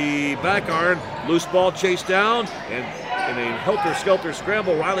off the back iron. Loose ball chased down, and in a helter-skelter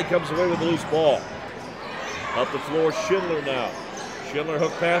scramble, Riley comes away with the loose ball. Up the floor, Schindler now. Schindler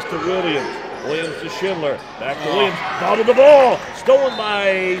hook pass to Williams. Williams to Schindler. Back to Williams. Bobbled the ball. Stolen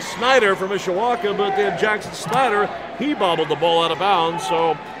by Snyder from Mishawaka, but then Jackson Snyder, he bobbled the ball out of bounds.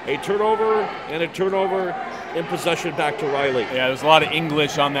 So a turnover in possession back to Riley. Yeah, there's a lot of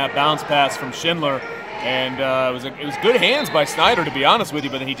English on that bounce pass from Schindler. And it was good hands by Snyder, to be honest with you,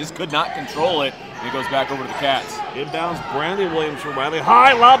 but then he just could not control it. And he goes back over to the Cats. Inbounds Brandon Williams from Riley.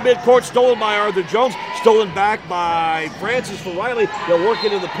 High lob midcourt, stolen by Arthur Jones. Stolen back by Francis for Riley. They'll work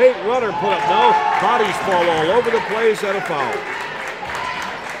into the paint. Runner put up no. Bodies fall all over the place and a foul.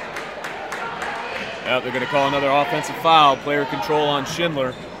 Yep, they're going to call another offensive foul. Player control on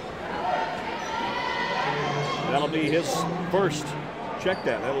Schindler. That'll be his first. Check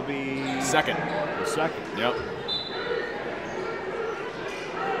that. That'll be second. The second. Yep.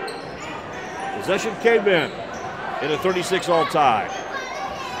 Possession K-Men in a 36-all tie.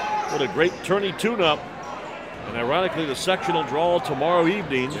 What a great tourney tune-up. And ironically, the sectional draw tomorrow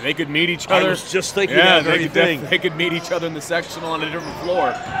evening. Yeah, they could meet each other. I was just thinking that very thing. They could meet each other in the sectional on a different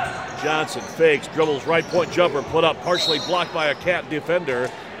floor. Johnson fakes, dribbles, right point jumper, put up, partially blocked by a Cat defender.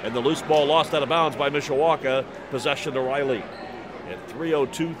 And the loose ball lost out of bounds by Mishawaka. Possession to Riley. At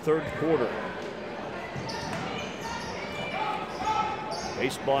 3:02, third quarter.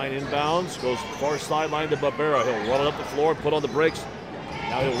 Baseline inbounds, goes far sideline to Barbera. He'll run it up the floor, put on the brakes.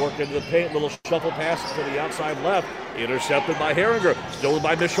 Now he'll work into the paint, little shuffle pass to the outside left. Intercepted by Herringer, stolen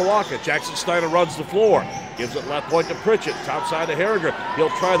by Mishawaka. Jackson Snyder runs the floor, gives it left point to Pritchett, top side to Herringer.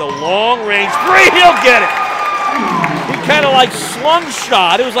 He'll try the long range three, he'll get it! He kind of like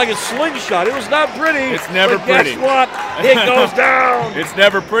slingshot. It was like a slingshot. It was not pretty. It's never pretty. Guess what? It goes down. It's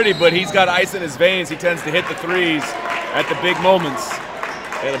never pretty, but he's got ice in his veins. He tends to hit the threes at the big moments.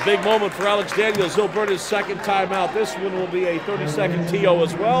 And a big moment for Alex Daniels. He'll burn his second timeout. This one will be a 30-second TO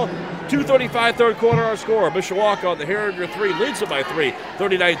as well. 2:35 third quarter, our score. Mishawaka on the Herringer 3 leads it by 3.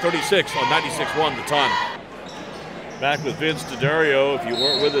 39-36 on 96.1 The Ton. Back with Vince D'Addario. If you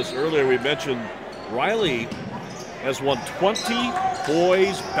weren't with us earlier, we mentioned Riley has won 20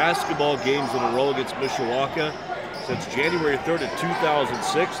 boys basketball games in a row against Mishawaka since January 3rd of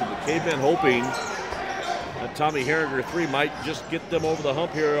 2006. And the K-Men hoping that Tommy Herringer 3 might just get them over the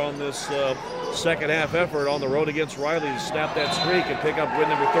hump here on this second half effort on the road against Riley to snap that streak and pick up win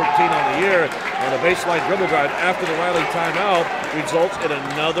number 13 on the year. And a baseline dribble drive after the Riley timeout results in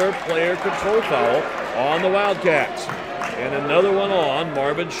another player control foul on the Wildcats. And another one on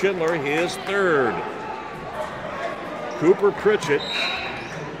Marvin Schindler, his third. Cooper Pritchett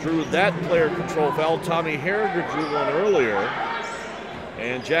drew that player control foul. Tommy Herringer drew one earlier.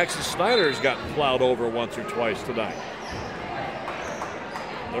 And Jackson Snyder's gotten plowed over once or twice tonight.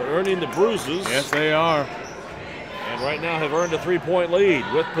 They're earning the bruises. Yes, they are. And right now have earned a 3-point lead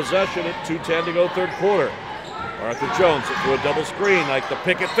with possession at 2:10 to go third quarter. Arthur Jones through a double screen like the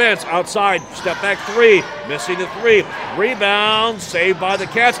picket fence. Outside, step back three. Missing the three. Rebound, saved by the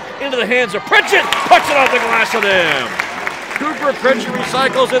Cats. Into the hands of Pritchett. Puts it off the glass of them. Cooper Pritchett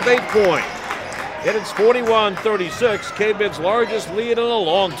recycles at 8 points. And it's 41-36, K-Ben's largest lead in a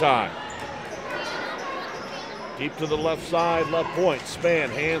long time. Deep to the left side, left point. Spann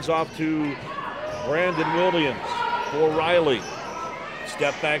hands off to Brandon Williams for Riley.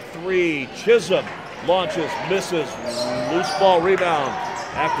 Step back three. Chisholm launches, misses. Loose ball rebound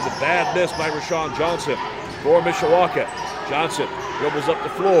after the bad miss by Rashawn Johnson for Mishawaka. Johnson dribbles up the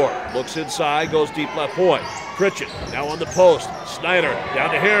floor, looks inside, goes deep left point. Pritchett now on the post. Snyder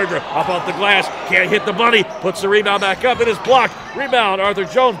down to Herringer, up off the glass, can't hit the money, puts the rebound back up, it is blocked. Rebound, Arthur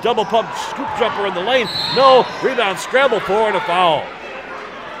Jones, double pump, scoop jumper in the lane. No, rebound, scramble for and a foul.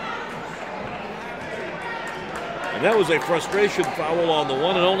 And that was a frustration foul on the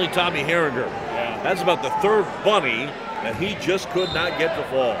one and only Tommy Herringer. Yeah. That's about the third bunny that he just could not get to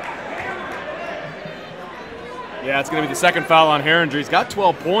fall. Yeah, it's going to be the second foul on Herringer. He's got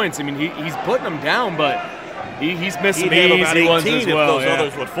 12 points. I mean, he's putting them down, but he's missing the easy ones as well. If those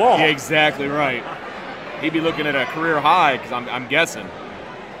others would fall. Yeah, exactly right. He'd be looking at a career high, because I'm guessing.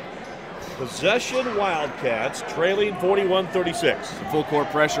 Possession Wildcats trailing 41-36. Full court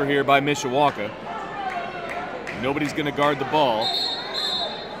pressure here by Mishawaka. Nobody's going to guard the ball.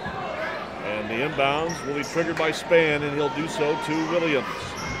 And the inbounds will be triggered by Spann, and he'll do so to Williams.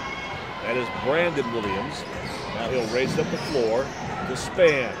 That is Brandon Williams. Now he'll race up the floor to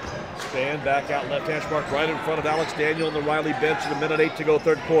Spann. Spann back out left hash mark right in front of Alex Daniel and the Riley bench at 1:08 to go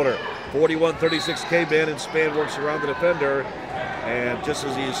third quarter. 41-36 K-Ben, and Spann works around the defender. And just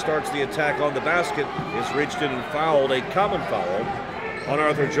as he starts the attack on the basket, is reached in and fouled, a common foul on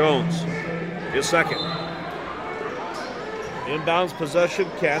Arthur Jones. His second. Inbounds possession,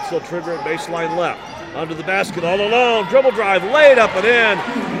 Cats, they'll trigger it baseline left. Under the basket, all alone, dribble drive, laid up and in.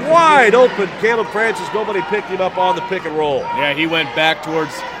 Wide open, Caleb Francis, nobody picked him up on the pick and roll. Yeah, he went back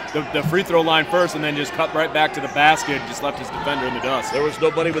towards the free throw line first and then just cut right back to the basket, just left his defender in the dust. There was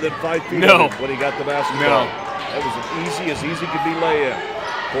nobody within 5 feet of him when he got the basket. No. That was as easy could be lay-in.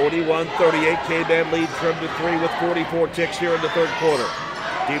 41-38, K-Ben lead trimmed to 3 with 44 ticks here in the third quarter.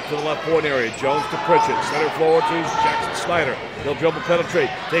 Deep to the left point area, Jones to Pritchett, center floor to Jackson Snyder. He'll dribble penetrate,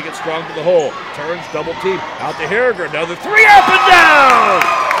 take it strong to the hole, turns, double team, out to Herringer, another three, up and down!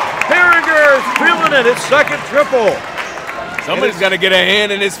 Herringer's feeling it, his second triple. Somebody's got to get a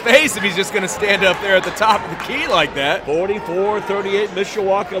hand in his face if he's just going to stand up there at the top of the key like that. 44-38,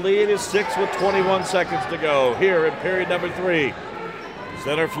 Mishawaka lead is 6 with 21 seconds to go here in period number 3.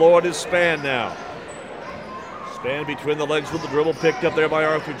 Center floor, it is Spann now. Spann between the legs with the dribble, picked up there by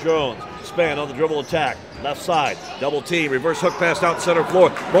Arthur Jones. Spann on the dribble attack, left side, double team, reverse hook pass out center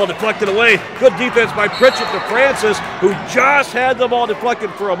floor. Ball deflected away. Good defense by Pritchett to Francis, who just had the ball deflected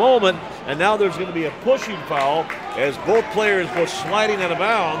for a moment. And now there's going to be a pushing foul as both players go sliding out of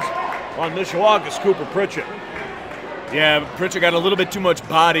bounds on Mishawaka's Cooper Pritchett. Yeah, Pritchett got a little bit too much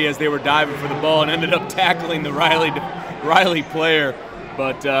body as they were diving for the ball and ended up tackling the Riley player.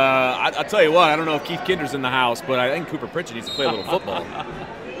 But I'll tell you what, I don't know if Keith Kinder's in the house, but I think Cooper Pritchett needs to play a little football.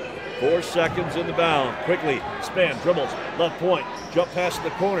 4 seconds in the bound. Quickly, Spann dribbles, left point, jump pass in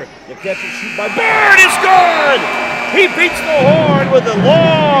the corner. The catch and shoot by Bird is good! He beats the horn with a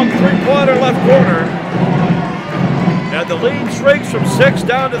long three-pointer left corner. And the lead shrinks from 6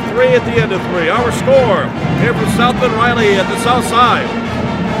 down to 3 at the end of 3. Our score here from South Bend Riley at the south side.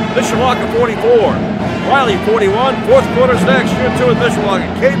 Mishawaka 44, Riley 41. Fourth quarter's next. Year 2 with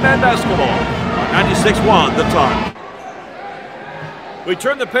Mishawaka. K-Men basketball. 96-1, the top. We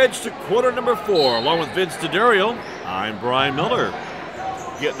turn the page to quarter number 4. Along with Vince D'Addario, I'm Brian Miller.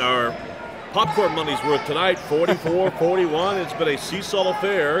 Getting our popcorn money's worth tonight, 44-41. It's been a seesaw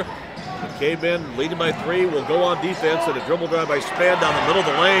affair. K-Ben leading by 3 will go on defense, and a dribble drive by Spann down the middle of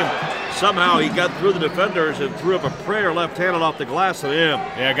the lane. Somehow he got through the defenders and threw up a prayer left-handed off the glass of him.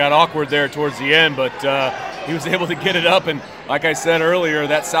 Yeah, it got awkward there towards the end, but he was able to get it up. And like I said earlier,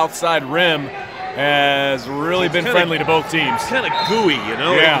 that south side rim has really been friendly to both teams. It's kind of gooey, you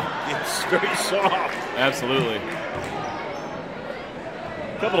know? Yeah. It's very soft. Absolutely.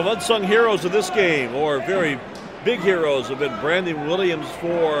 A couple of unsung heroes of this game, or very big heroes have been Brandon Williams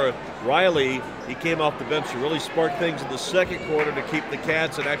for Riley. He came off the bench to really spark things in the second quarter to keep the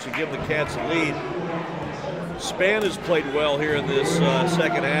Cats and actually give the Cats a lead. Span has played well here in this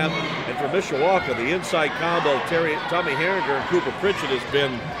second half. And for Mishawaka, the inside combo, Tommy Herringer and Cooper Pritchett has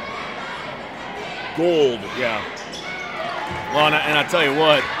been gold. Yeah. Well, and I tell you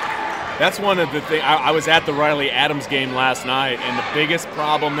what, that's one of the things. I was at the Riley-Adams game last night, and the biggest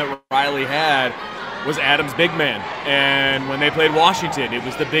problem that Riley had was Adams' big man. And when they played Washington, it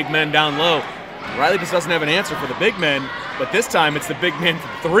was the big men down low. Riley just doesn't have an answer for the big men, but this time it's the big men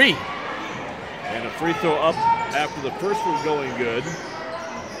from 3. And a free throw up after the first one going good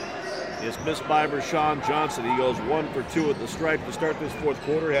is missed by Rashawn Johnson. He goes 1 for 2 at the stripe to start this fourth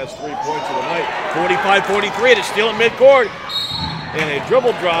quarter. Has 3 points of the night. 45-43, and it's still in midcourt. And a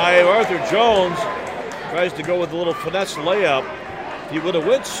dribble drive. Arthur Jones tries to go with a little finesse layup. If he would have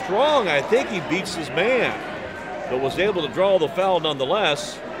went strong, I think he beats his man, but was able to draw the foul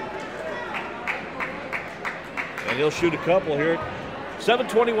nonetheless. And he'll shoot a couple here.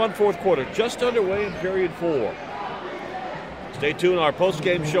 7:21 fourth quarter, just underway in period 4. Stay tuned, our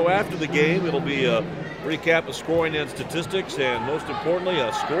post-game show after the game. It'll be a recap of scoring and statistics, and most importantly,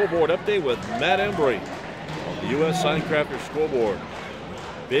 a scoreboard update with Matt Embry on the U.S. Signcrafters scoreboard.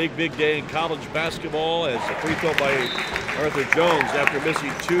 Big day in college basketball as a free throw by Arthur Jones after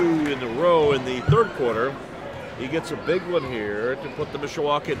missing 2 in a row in the third quarter. He gets a big one here to put the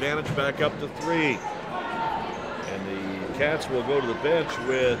Mishawaka advantage back up to 3. And the Cats will go to the bench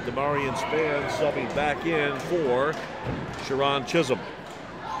with Demarion Span subbing back in for Sharon Chisholm.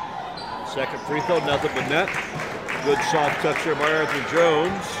 Second free throw, nothing but net. Good soft touch there by Arthur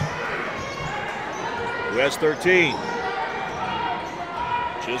Jones, who has 13.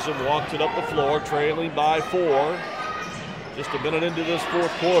 Chisholm walked it up the floor, trailing by 4. Just a minute into this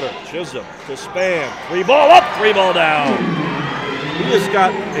fourth quarter. Chisholm to Span. 3 ball up, 3 ball down. He just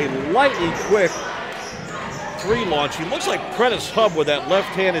got a lightning quick 3 launch. He looks like Prentice Hubb with that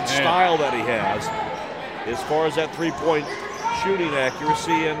left-handed style that he has as far as that 3-point shooting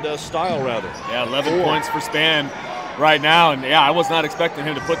accuracy and style, rather. Yeah, 11 points for Span right now. And, yeah, I was not expecting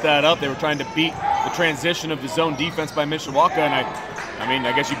him to put that up. They were trying to beat the transition of the zone defense by Mishawaka, and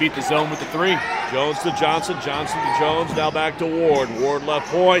I guess you beat the zone with the 3. Jones to Johnson, Johnson to Jones, now back to Ward. Ward left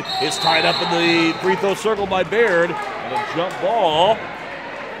point. It's tied up in the free throw circle by Baird. And a jump ball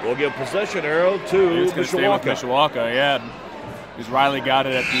will give possession arrow to Mishawaka. Stay with Mishawaka, yeah. Because Riley got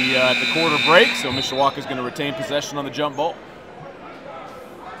it at the quarter break, so Mishawaka's going to retain possession on the jump ball.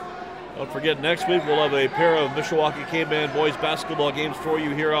 Don't forget, next week we'll have a pair of Mishawaka Caveman boys basketball games for you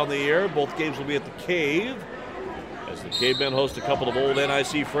here on the air. Both games will be at the Cave, as the Cavemen host a couple of old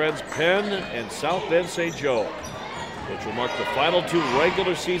NIC friends, Penn and South Bend St. Joe, which will mark the final 2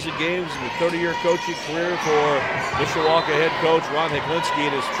 regular season games in the 30-year coaching career for Mishawaka head coach Ron Heklinski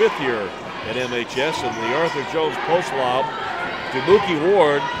in his 5th year at MHS. And the Arthur Jones post lob to Mookie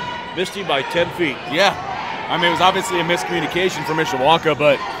Ward missed him by 10 feet. Yeah, I mean, it was obviously a miscommunication for Mishawaka,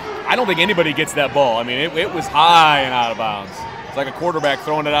 but I don't think anybody gets that ball. I mean, it was high and out of bounds. It's like a quarterback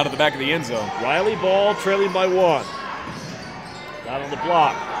throwing it out of the back of the end zone. Riley ball trailing by 1. Out on the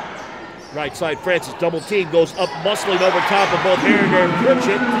block. Right side, Francis double team, goes up, muscling over top of both Herringer and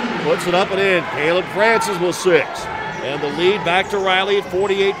Pritchett. Puts it up and in. Caleb Francis with 6. And the lead back to Riley at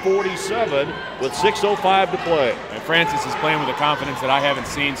 48-47 with 6:05 to play. And Francis is playing with a confidence that I haven't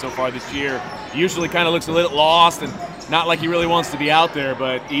seen so far this year. He usually kind of looks a little lost and not like he really wants to be out there,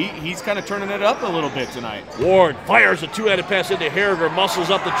 but he's kind of turning it up a little bit tonight. Ward fires a 2-handed pass into Herringer, muscles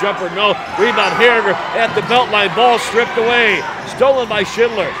up the jumper, no. Rebound Herringer at the belt line, ball stripped away. Stolen by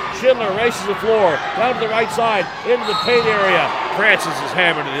Schindler. Schindler races the floor, down to the right side, into the paint area. Francis is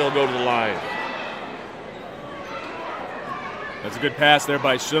hammered and he'll go to the line. That's a good pass there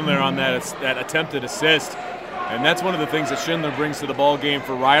by Schindler on that attempted assist. And that's one of the things that Schindler brings to the ball game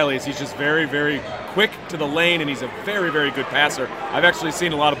for Riley is he's just very, very quick to the lane, and he's a very, very good passer. I've actually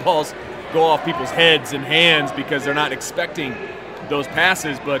seen a lot of balls go off people's heads and hands because they're not expecting those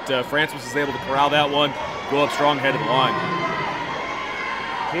passes, but Francis was able to corral that one, go up strong head of the line.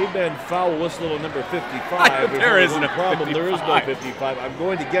 Caveman foul whistle on number 55. There isn't a problem. 55. There is no 55. I'm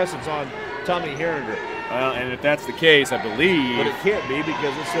going to guess it's on Tommy Herringer. Well, and if that's the case, I believe. But it can't be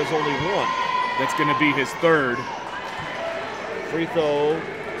because it says only 1. That's going to be his 3rd. Free throw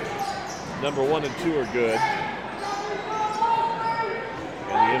number 1 and 2 are good.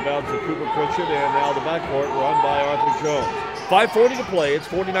 And the inbound to Cooper Pritchett, and now the backcourt run by Arthur Jones. 5:40 to play. It's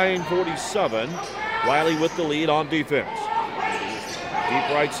 49-47. Riley with the lead on defense. Deep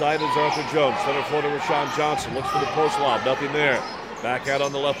right side is Arthur Jones. Center floor to Rashawn Johnson. Looks for the post lob. Nothing there. Back out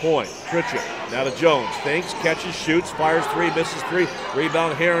on the left point. Pritchett now to Jones. Thinks, catches, shoots, fires three, misses three.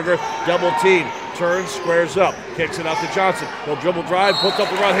 Rebound Herringer. Double team. Turns, squares up. Kicks it out to Johnson. He'll dribble drive, puts up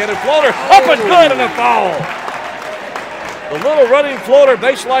the right-handed floater. Up and good, and a foul. The little running floater,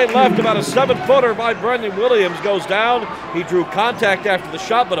 baseline left, about a 7-footer by Brendan Williams goes down. He drew contact after the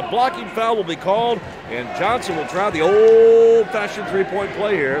shot, but a blocking foul will be called, and Johnson will try the old-fashioned three-point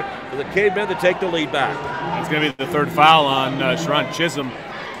play here for the Cavemen to take the lead back. It's going to be the third foul on Sherron Chisholm.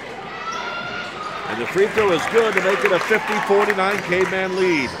 And the free throw is good to make it a 50-49 Caveman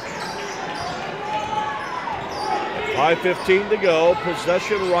lead. 5:15 to go.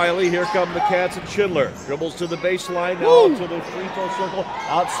 Possession Riley. Here come the Cats and Schindler. Dribbles to the baseline. Now to the free throw circle.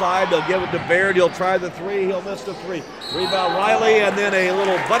 Outside. They'll give it to Baird. He'll try the three. He'll miss the three. Rebound Riley. And then a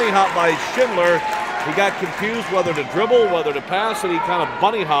little bunny hop by Schindler. He got confused whether to dribble, whether to pass, and he kind of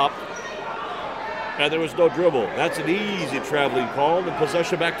bunny hopped. And there was no dribble. That's an easy traveling call. And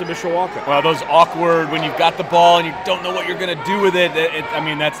possession back to Mishawaka. Well, those awkward when you've got the ball and you don't know what you're going to do with it. I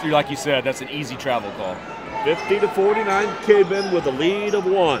mean, that's like you said, that's an easy travel call. 50-49 Cavemen with a lead of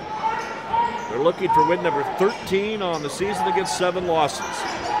 1. They're looking for win number 13 on the season against 7 losses.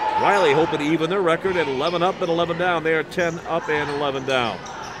 Riley hoping to even their record at 11 up and 11 down. They are 10 up and 11 down.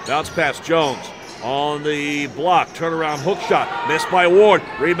 Bounce pass Jones on the block. Turnaround hook shot. Missed by Ward.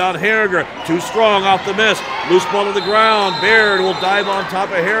 Rebound Herringer. Too strong off the miss. Loose ball to the ground. Baird will dive on top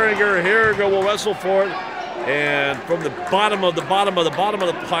of Herringer. Herringer will wrestle for it. And from the bottom of the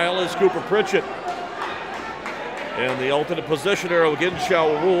pile is Cooper Pritchett. And the alternate position arrow again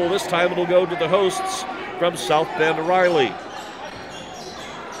shall rule. This time it'll go to the hosts from South Bend Riley.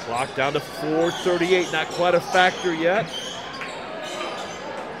 Clock down to 4:38. Not quite a factor yet.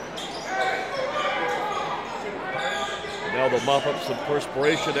 Now they'll mop up some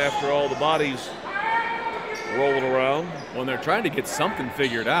perspiration after all the bodies rolling around. When they're trying to get something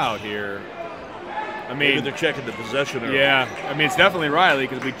figured out here. I mean, maybe they're checking the possession arrow. Yeah, I mean, it's definitely Riley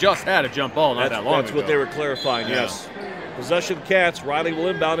because we just had a jump ball not that long ago. That's what they were clarifying, yes. Possession Cats. Riley will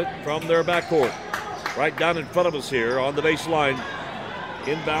inbound it from their backcourt. Right down in front of us here on the baseline.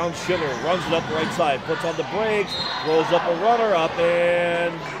 Inbound, Schiller runs it up the right side, puts on the brakes, throws up a runner up,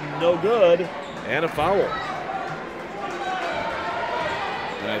 and no good, and a foul.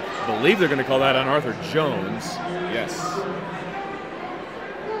 And I believe they're going to call that on Arthur Jones. Yes.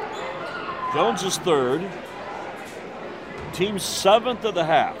 Jones is third. Team's 7th of the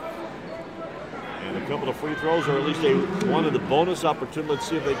half. And a couple of free throws, or at least one of the bonus opportunity. Let's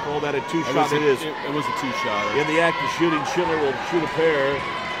see if they call that a two-shot. It is. It was a two-shot. In the act of shooting, Schindler will shoot a pair.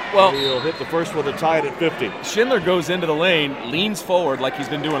 Well, he'll hit the first one to tie it at 50. Schindler goes into the lane, leans forward like he's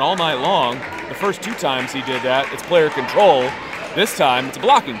been doing all night long. The first 2 times he did that, it's player control. This time, it's a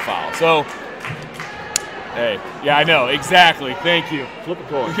blocking foul. So, hey, yeah, I know, exactly. Thank you. Flip a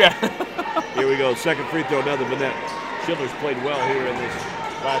coin. Yeah. Here we go. Second free throw, another Burnett. Schindler's played well here in this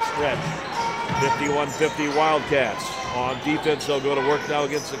last stretch. 51-50 Wildcats. On defense, they'll go to work now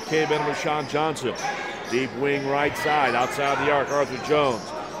against the Cavemen with Sean Johnson. Deep wing right side, outside the arc, Arthur Jones.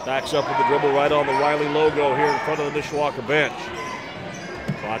 Backs up with the dribble right on the Riley logo here in front of the Mishawaka bench.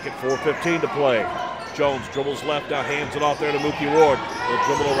 Clock at 4:15 to play. Jones dribbles left, now hands it off there to Mookie Ward. He'll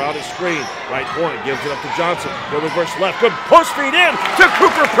dribble around his screen. Right point, gives it up to Johnson. He'll reverse left, good post feed in to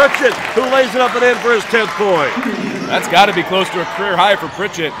Cooper Pritchett, who lays it up and in for his 10th point. That's got to be close to a career high for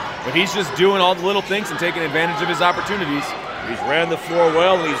Pritchett, but he's just doing all the little things and taking advantage of his opportunities. He's ran the floor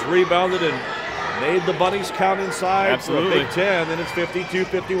well, and he's rebounded and made the Bunnies count inside. Absolutely. For a Big Ten, and it's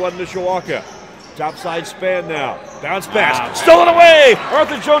 52-51 Mishawaka. Topside span now. Bounce pass. Stolen away.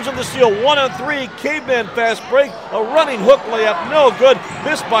 Arthur Jones on the steal. 1-on-3. Caveman fast break. A running hook layup. No good.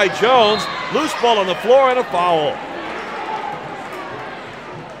 Missed by Jones. Loose ball on the floor and a foul.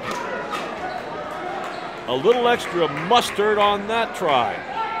 A little extra mustard on that try.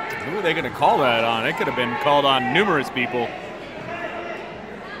 Who are they going to call that on? It could have been called on numerous people.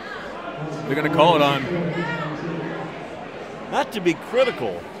 They're going to call it on. Not to be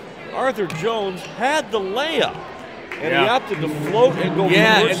critical, Arthur Jones had the layup, and he opted to float and go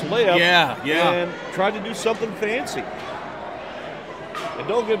reverse layup and tried to do something fancy. And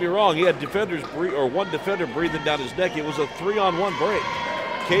don't get me wrong, he had one defender breathing down his neck. It was a 3-on-1 break.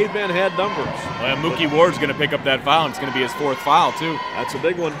 Caveman had numbers. Well, Mookie Ward's going to pick up that foul, and it's going to be his 4th foul, too. That's a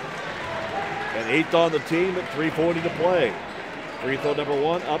big one. And 8th on the team at 3:40 to play. Free throw number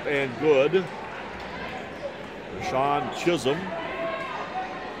 1 up and good. Sean Chisholm,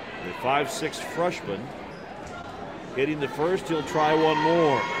 the 5'6" freshman, hitting the first. He'll try one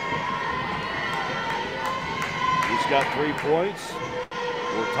more. He's got 3 points.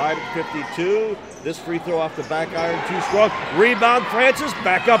 We're tied at 52. This free throw off the back iron, too strong. Rebound, Francis,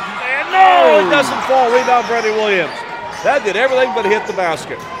 back up, and no, it doesn't fall. Rebound, Brandon Williams. That did everything but hit the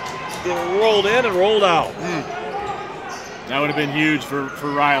basket. It rolled in and rolled out. That would have been huge for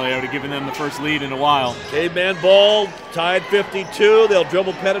Riley. I would have given them the first lead in a while. Caveman ball, tied 52. They'll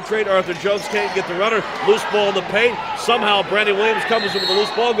dribble penetrate. Arthur Jones can't get the runner. Loose ball in the paint. Somehow Brandon Williams comes in with the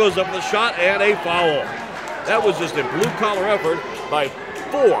loose ball, goes up with a shot, and a foul. That was just a blue-collar effort by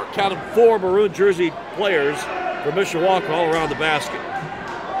count them, four maroon jersey players for Mishawaka all around the basket.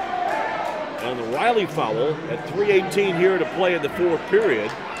 And the Riley foul at 3:18 here to play in the fourth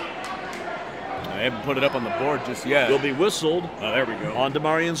period. I haven't put it up on the board just yet. Will be whistled. Oh, there we go. On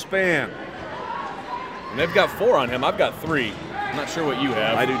Demarion Spann. And they've got 4 on him. I've got 3. I'm not sure what you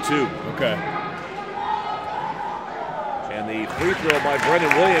have. I do too. Okay. And the free throw by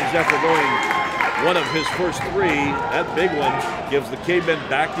Brendan Williams after going one of his first 3. That big one gives the Cavemen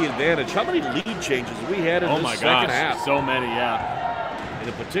back the advantage. How many lead changes we had in this second half? So many, yeah. And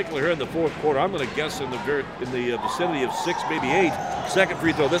in particular here in the fourth quarter, I'm going to guess in the vicinity of 6, maybe 8. Second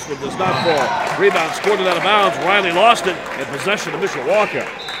free throw, this one does not fall. Rebound scored it out of bounds. Riley lost it, and possession of Mishawaka.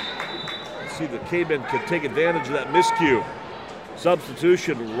 Let's see if the Cavemen can take advantage of that miscue.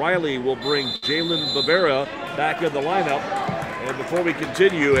 Substitution, Riley will bring Jalen Bavera back in the lineup. And before we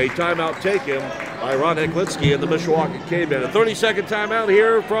continue, a timeout taken by Ron Heklinski and the Mishawaka Cavemen. A 30-second timeout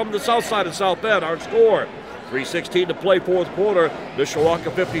here from the south side of South Bend. Our score, 3:16 to play fourth quarter. Mishawaka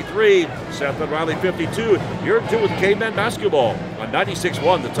 53, South Bend Riley 52. You're two with Cavemen basketball on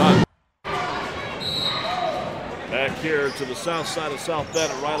 96.1 The Time. Back here to the south side of South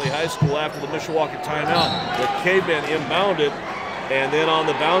Bend at Riley High School after the Mishawaka timeout. The Cavemen inbounded. And then on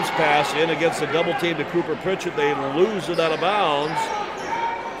the bounce pass in against the double team to Cooper Pritchett, they lose it out of bounds.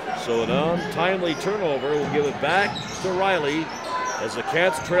 So an untimely turnover will give it back to Riley as the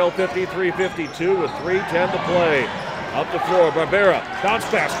Cats trail 53-52 with 3:10 to play. Up the floor, Barbera, bounce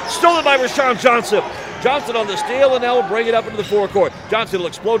pass, stolen by Rashawn Johnson. Johnson on the steal, and now will bring it up into the forecourt. Johnson will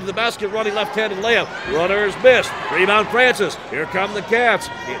explode to the basket, running left-handed layup. Runner's missed. Rebound Francis. Here come the Cats.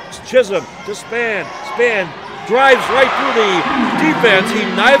 It's Chisholm to Spann. Spann drives right through the defense. He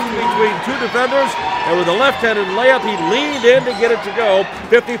knifed between 2 defenders, and with a left-handed layup, he leaned in to get it to go.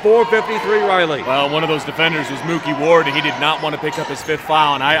 54-53 Riley. Well, one of those defenders was Mookie Ward, and he did not want to pick up his 5th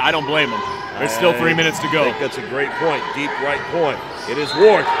foul, and I don't blame him. There's still 3 minutes to go. I think that's a great point. Deep right point. It is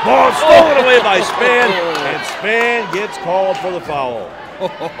Ward. Ball stolen away by Spann, and Spann gets called for the foul.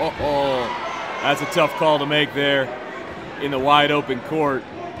 That's a tough call to make there in the wide open court.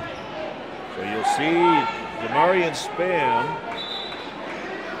 So you'll see Demarion Spann.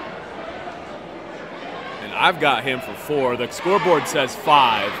 And I've got him for 4. The scoreboard says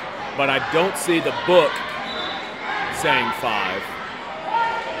 5, but I don't see the book saying 5.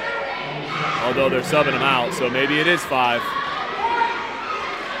 Although they're subbing him out, so maybe it is 5.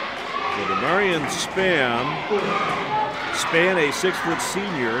 So Demarion Spann, a 6-foot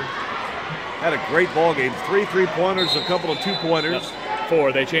senior, had a great ball game. 3 3-pointers, a couple of 2-pointers. Yep.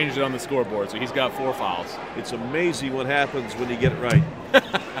 4. They changed it on the scoreboard, so he's got 4 fouls. It's amazing what happens when you get it right.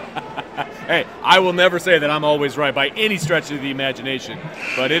 Hey, I will never say that I'm always right by any stretch of the imagination,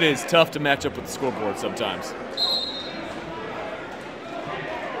 but it is tough to match up with the scoreboard sometimes.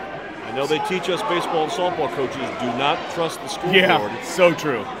 I know they teach us baseball and softball coaches, do not trust the scoreboard. Yeah, it's so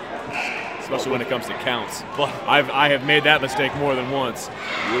true. Especially when it comes to counts. But I have made that mistake more than once.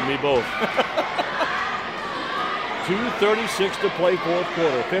 You and me both. 2:36 to play fourth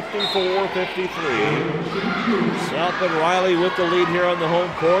quarter, 54-53. South Bend Riley with the lead here on the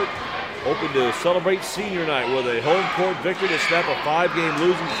home court. Hoping to celebrate senior night with a home court victory to snap a 5-game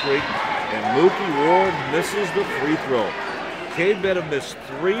losing streak. And Mookie Ward misses the free throw. Cavemen have missed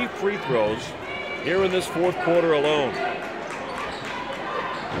 3 free throws here in this fourth quarter alone.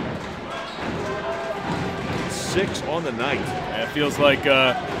 6 on the night. It feels like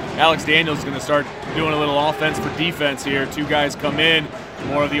Alex Daniels is going to start doing a little offense for defense here. 2 guys come in,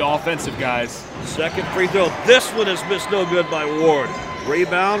 more of the offensive guys. Second free throw. This one is missed no good by Ward.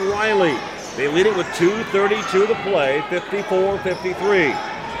 Rebound Riley. They lead it with 2:32 to play, 54-53.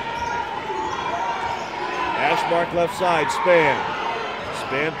 Hash mark left side, Spann.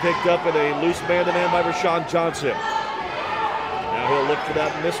 Spann picked up in a loose man-to-man by Rashawn Johnson. Now he'll look for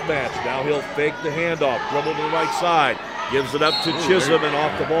that mismatch. Now he'll fake the handoff, dribble to the right side. Gives it up to Chisholm, and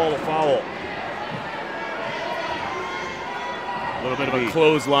off the ball, a foul. A little bit of a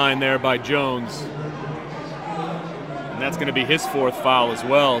clothesline there by Jones. And that's going to be his 4th foul as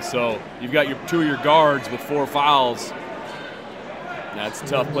well. So you've got your 2 of your guards with 4 fouls. That's a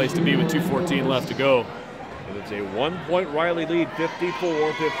tough place to be with 2:14 left to go. And it's a 1-point Riley lead,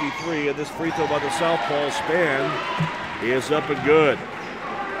 54-53. And this free throw by the southpaw Spann is up and good.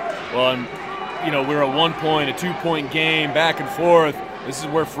 Well, and, we're a 1-point, a 2-point game, back and forth. This is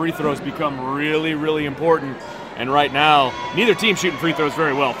where free throws become really, really important. And right now, neither team shooting free throws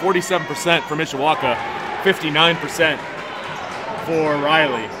very well. 47% for Mishawaka, 59% for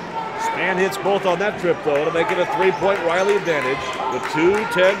Riley. Spann hits both on that trip, though, to make it a 3-point Riley advantage with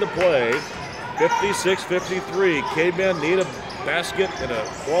 2:10 to play. 56-53. K-Men need a basket and a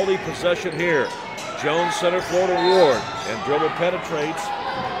quality possession here. Jones center floor to Ward, and dribble penetrates.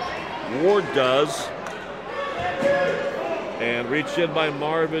 Ward does. And reached in by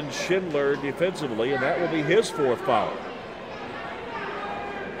Marvin Schindler defensively, and that will be his 4th foul.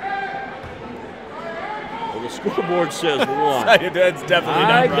 Well, the scoreboard says 1. That's definitely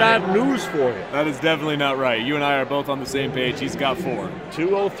not right. I got news for you. That is definitely not right. You and I are both on the same page. He's got 4.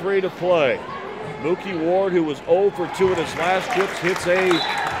 2:03 to play. Mookie Ward, who was 0 for 2 in his last trips, hits a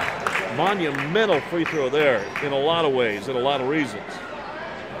monumental free throw there in a lot of ways, and a lot of reasons.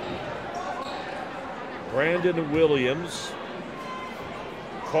 Brandon Williams,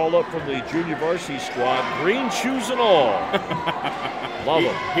 called up from the junior varsity squad, green shoes and all. Love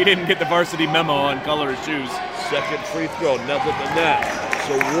him. He didn't get the varsity memo on color of shoes. Second free throw, nothing but net.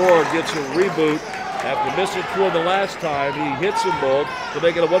 So Ward gets a reboot after missing 2 the last time. He hits them both to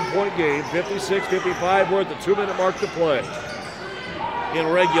make it a 1-point game. 56-55. We're at the 2-minute mark to play. In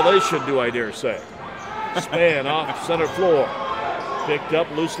regulation, do I dare say. Spann off center floor. Picked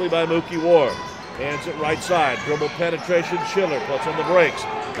up loosely by Mookie Ward. Hands it right side. Dribble penetration. Schiller puts on the brakes.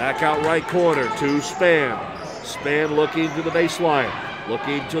 Back out right corner to Spann. Spann looking to the baseline.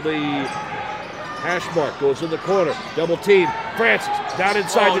 Looking to the hash mark. Goes in the corner. Double team. Francis down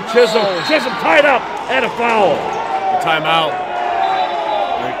inside to Chisholm. No. Chisholm tied up and a foul. A timeout.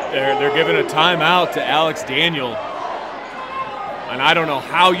 They're giving a timeout to Alex Daniel. And I don't know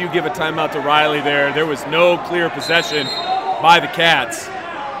how you give a timeout to Riley there. There was no clear possession by the Cats.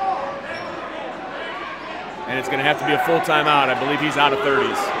 And it's going to have to be a full timeout. I believe he's out of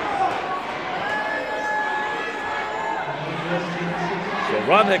 30s. So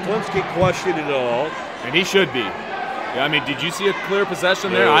Ron Heklinski questioned it all. And he should be. Yeah, I mean, did you see a clear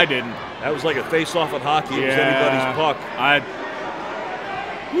possession there? I didn't. That was like a face-off in hockey. It was anybody's puck.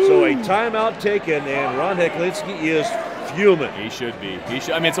 So a timeout taken, and Ron Heklinski is fuming. He should be.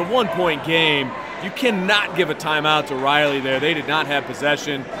 I mean, it's a 1-point game. You cannot give a timeout to Riley there. They did not have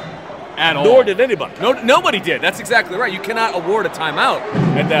possession at all. Nor did anybody. Nobody did. That's exactly right. You cannot award a timeout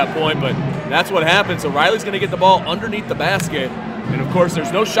at that point, but that's what happened. So Riley's going to get the ball underneath the basket. And, of course,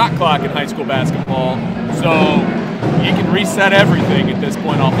 there's no shot clock in high school basketball. So you can reset everything at this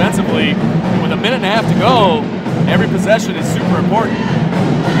point offensively. And with a minute and a half to go, every possession is super important.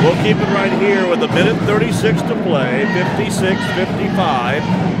 We'll keep it right here with a minute 36 to play, 56-55.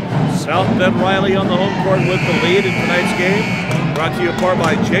 South Bend Riley on the home court with the lead in tonight's game. Brought to you apart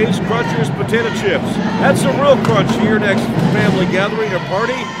by Jay's Crunchers Potato Chips. That's a real crunch to your next family gathering or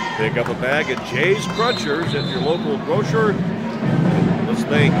party. Pick up a bag of Jay's Crunchers at your local grocer. Let's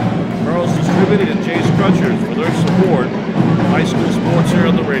thank Carl's Distributing and Jay's Crunchers for their support of high school sports here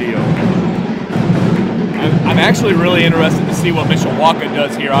on the radio. I'm actually really interested to see what Mishawaka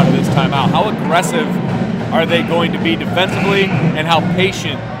does here out of this timeout. How aggressive are they going to be defensively, and how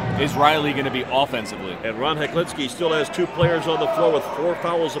patient is Riley going to be offensively? And Ron Heklinski still has 2 players on the floor with 4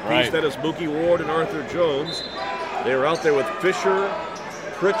 fouls apiece. Right. That is Mookie Ward and Arthur Jones. They are out there with Fisher,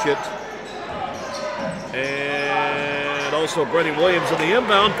 Pritchett, and also Brenny Williams in the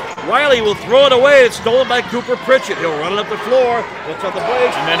inbound. Riley will throw it away. It's stolen by Cooper Pritchett. He'll run it up the floor. Puts on the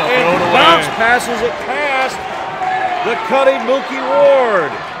brakes. And then he'll throw it away. Bounce passes it past the cutting Mookie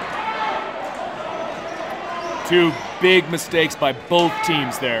Ward. 2 big mistakes by both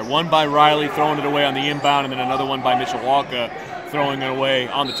teams there. One by Riley throwing it away on the inbound, and then another one by Mishawaka throwing it away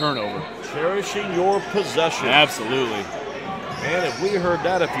on the turnover. Cherishing your possession. Absolutely. Man, have we heard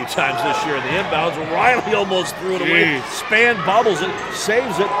that a few times this year in the inbounds. Riley almost threw it away. Spann bobbles it,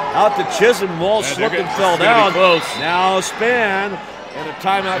 saves it out to Chisholm. Wall slipped and fell down. Close. Now Spann, and a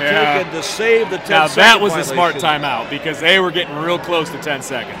timeout taken to save the 10-second Now that was a violation. smart timeout because they were getting real close to 10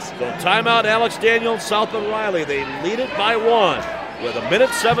 seconds. So timeout, Alex Daniel, South Bend Riley. They lead it by 1 with a minute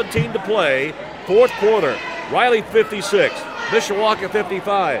 17 to play. 4th quarter. Riley 56, Mishawaka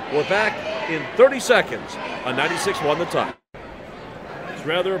 55. We're back in 30 seconds on 96.1 The Time. It's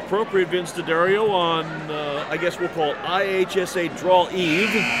rather appropriate, Vince DiDario, on, I guess we'll call it IHSA Draw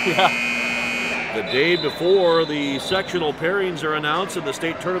Eve. Yeah. The day before the sectional pairings are announced and the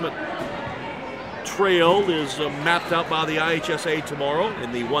state tournament trail is mapped out by the IHSA tomorrow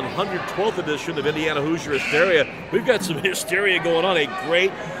in the 112th edition of Indiana Hoosier Hysteria. We've got some hysteria going on, a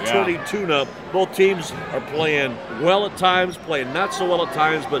great tourney tune-up. Both teams are playing well at times, playing not so well at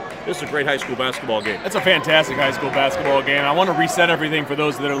times, but this is a great high school basketball game. It's a fantastic high school basketball game. I want to reset everything for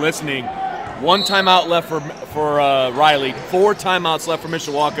those that are listening. 1 timeout left for Riley, 4 timeouts left for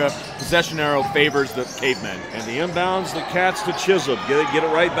Mishawaka. Possession arrow favors the Cavemen. And the inbounds, the Cats to Chisholm. Get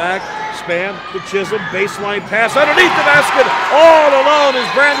it right back. Span to Chisholm. Baseline pass underneath the basket. All alone is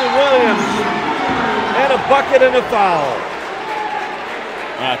Brandon Williams. And a bucket and a foul.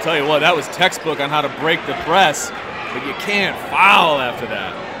 I tell you what, that was textbook on how to break the press, but you can't foul after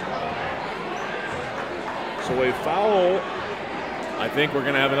that. So a foul. I think we're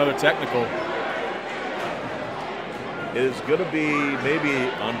going to have another technical. It is going to be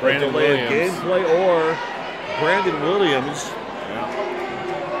maybe on Brandon Williams. Gameplay or Brandon Williams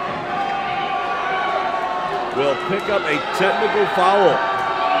will pick up a technical foul.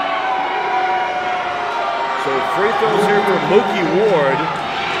 So free throws here for Mookie Ward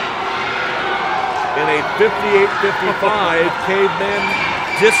in a 58-55 Caveman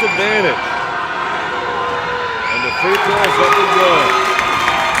disadvantage. And the free throws up and good.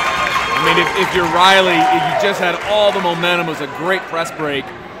 I mean, if you're Riley, if you just had all the momentum, it was a great press break.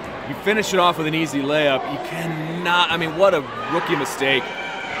 You finish it off with an easy layup. You cannot. I mean, what a rookie mistake!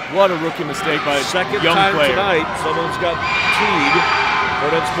 What a rookie mistake by a second young time player. Tonight, someone's got teed for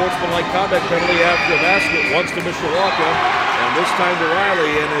an unsportsmanlike conduct penalty after the basket. Once to Mishawaka, and this time to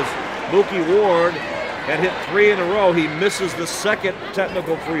Riley. And as Mookie Ward had hit 3 in a row, he misses the second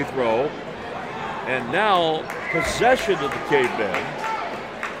technical free throw. And now possession of the Cavemen.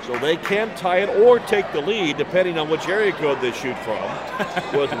 So they can tie it or take the lead, depending on which area code they shoot from,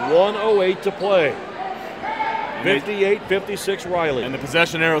 with 1:08 to play. 58-56 Riley. And the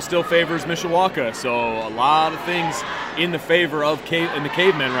possession arrow still favors Mishawaka, so a lot of things in the favor of the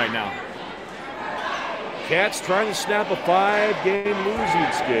Cavemen right now. Cats trying to snap a 5-game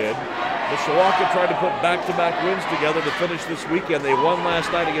losing skid. Mishawaka tried to put back-to-back wins together to finish this weekend. They won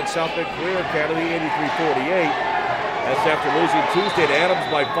last night against South Bend Career Academy, 83-48. That's after losing Tuesday to Adams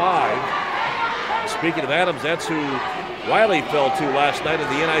by 5. Speaking of Adams, that's who Riley fell to last night in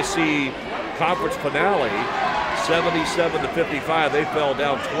the NIC conference finale, 77-55. They fell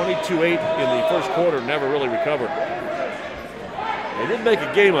down 22-8 in the first quarter, never really recovered. They did make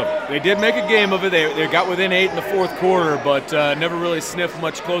a game of it. They did make a game of it. They got within 8 in the fourth quarter, but never really sniffed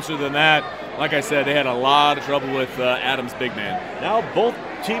much closer than that. Like I said, they had a lot of trouble with Adams' big man. Now both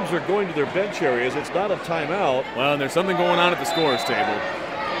teams are going to their bench areas. It's not a timeout. Well, and there's something going on at the scorer's table.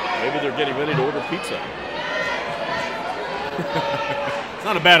 Maybe they're getting ready to order pizza. It's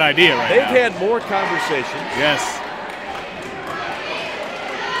not a bad idea right now. They've had more conversations. Yes.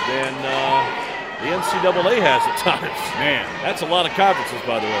 Than the NCAA has at times. Man. That's a lot of conferences,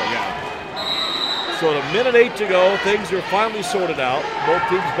 by the way. Yeah. So at 1:08 to go, things are finally sorted out. Both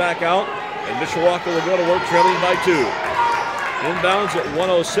teams back out, and Mishawaka will go to work trailing by 2. Inbounds at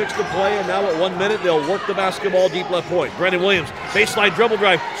 1:06 to play, and now at 1 minute, they'll work the basketball deep left point. Brandon Williams, baseline dribble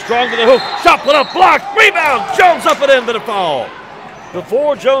drive, strong to the hoop, shot put up, blocked, rebound, Jones up and in, but a foul.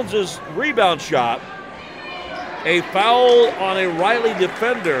 Before Jones's rebound shot, a foul on a Riley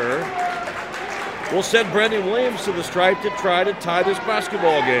defender will send Brandon Williams to the stripe to try to tie this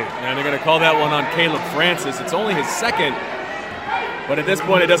basketball game. And they're going to call that one on Caleb Francis. It's only his second, but at this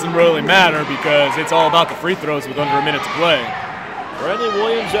point, it doesn't really matter because it's all about the free throws with under a minute to play. Brandon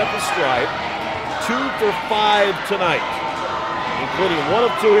Williams at the stripe, 2 for 5 tonight, including 1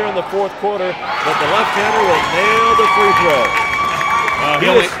 of 2 here in the fourth quarter, but the left-hander will nail the free throw.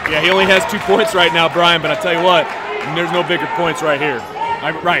 He only has 2 points right now, Brian, but I tell you what, there's no bigger points right here.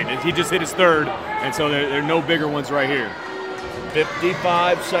 Right, he just hit his third, and so there are no bigger ones right here.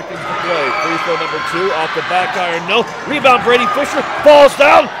 55 seconds to play. Free throw number 2 off the back iron. No. Rebound, Brady Fisher. Falls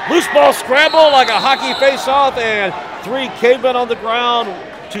down. Loose ball scramble like a hockey face-off, and 3 Cavemen on the ground,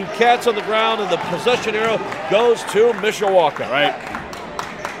 2 Cats on the ground, and the possession arrow goes to Mishawaka. Right.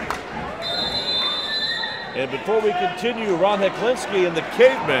 And before we continue, Ron Heklinski and the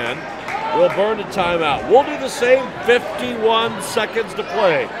Cavemen will burn a timeout. We'll do the same. 51 seconds to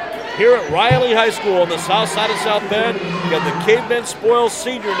play. Here at Riley High School on the south side of South Bend, get the Cavemen spoil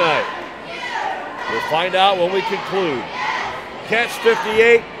senior night. We'll find out when we conclude. Cats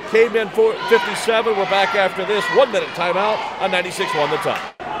 58, Cavemen 57. We're back after this 1 minute timeout on 96.1 The Time.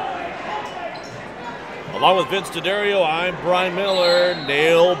 Along with Vince D'Addario, I'm Brian Miller.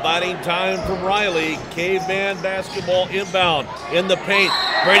 Nail biting time from Riley. Caveman basketball inbound in the paint.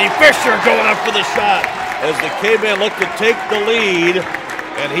 Brady Fisher going up for the shot as the Caveman look to take the lead.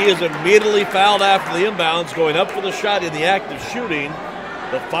 And he is immediately fouled after the inbounds, going up for the shot in the act of shooting.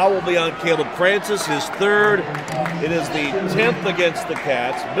 The foul will be on Caleb Francis, his third. It is the 10th against the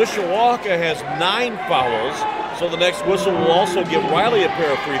Cats. Mishawaka has 9 fouls, so the next whistle will also give Riley a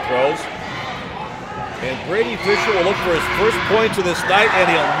pair of free throws. And Brady Fisher will look for his first points of this night, and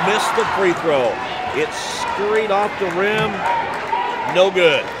he'll miss the free throw. It's scurried off the rim. No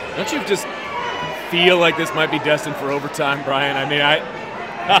good. Don't you just feel like this might be destined for overtime, Brian? I mean,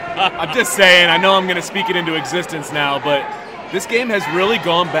 I'm just saying, I know I'm going to speak it into existence now, but this game has really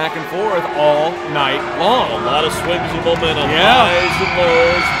gone back and forth all night long. A lot of swings and momentum. Yeah. Highs and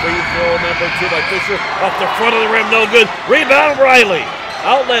lows. Free throw number 2 by Fisher. Off the front of the rim, no good. Rebound, Riley.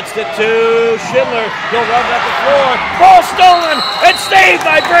 Outlets it to Schindler. He'll run at the floor. Ball stolen and saved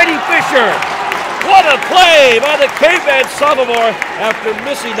by Brady Fisher. What a play by the K-Man sophomore after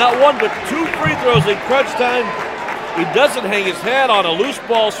missing not 1 but 2 free throws in crunch time. He doesn't hang his head on a loose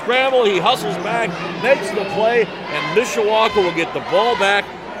ball scramble. He hustles back, makes the play, and Mishawaka will get the ball back.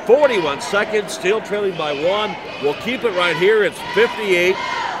 41 seconds, still trailing by 1. We'll keep it right here. It's 58-57,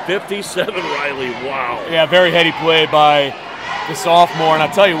 Riley. Wow. Yeah, very heady play by the sophomore. And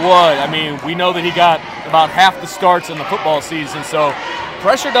I'll tell you what, I mean, we know that he got about half the starts in the football season, so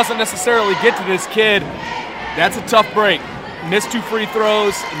pressure doesn't necessarily get to this kid. That's a tough break. Missed 2 free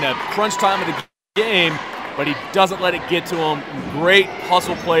throws in the crunch time of the game, but he doesn't let it get to him. Great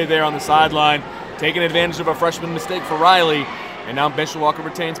hustle play there on the sideline, taking advantage of a freshman mistake for Riley, and now Mishawaka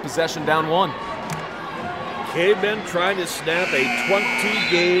retains possession down 1. K-Men trying to snap a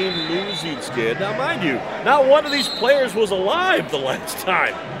 20-game losing skid. Now, mind you, not one of these players was alive the last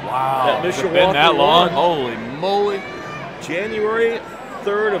time. Wow, that has it been that long? Holy moly. January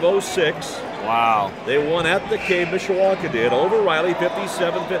 3rd of 06. Wow. They won at the Cave, Mishawaka did, over Riley,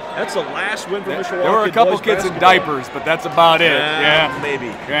 57-50. That's the last win for Mishawaka. There were a couple kids basketball. In diapers, but that's about it. Yeah, maybe.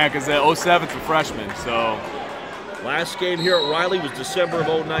 Yeah, because 07's a freshman, so. Last game here at Riley was December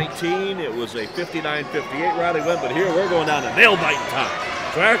of 19. It was a 59-58 Riley win, but here we're going down to nail-biting time.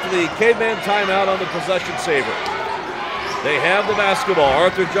 So after the Caveman timeout on the possession saver, they have the basketball.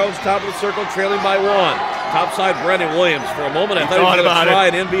 Arthur Jones, top of the circle, trailing by 1. Topside, Brandon Williams. For a moment, I thought he was going to try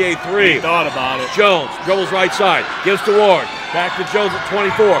an NBA 3. He thought about it. Jones dribbles right side, gives to Ward. Back to Jones at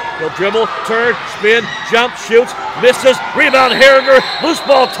 24. He'll dribble, turn, spin, jump, shoots, misses. Rebound, Herringer. Loose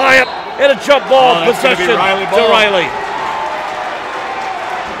ball tie-up, and a jump ball. Possession to Riley.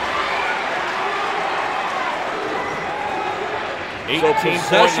 So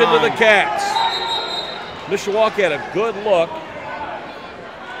possession to the Cats. Mishawaka had a good look.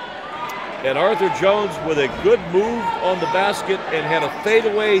 And Arthur Jones with a good move on the basket and had a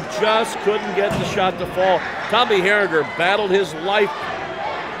fadeaway, just couldn't get the shot to fall. Tommy Herringer battled his life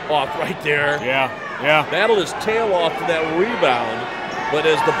off right there. Yeah. Battled his tail off to that rebound. But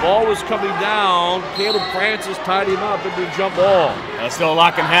as the ball was coming down, Caleb Francis tied him up into a jump ball. Still a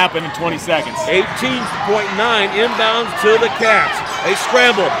lot can happen in 20 seconds. 18.9 inbounds to the Cats. A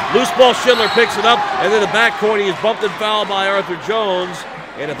scramble. Loose ball, Schindler picks it up, and then the backcourt, he is bumped and fouled by Arthur Jones.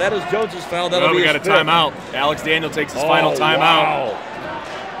 And if that is Jones's foul, that'll be his fifth. We got a timeout. Alex Daniel takes his final timeout. Wow.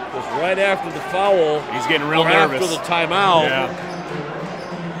 Because right after the foul, he's getting real nervous. After the timeout. Yeah.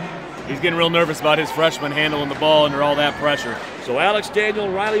 He's getting real nervous about his freshman handling the ball under all that pressure. So Alex Daniel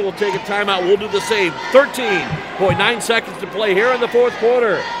and Riley will take a timeout. We'll do the same. 13.9 seconds to play here in the fourth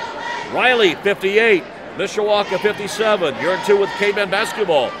quarter. Riley, 58. Mishawaka, 57. You're in 2 with K-Men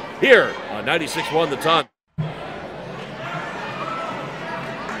basketball here on 96.1 The Ton.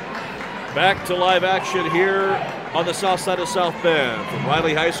 Back to live action here on the south side of South Bend from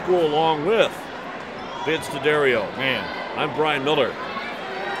Riley High School along with Vince D'Addario. Man, I'm Brian Miller.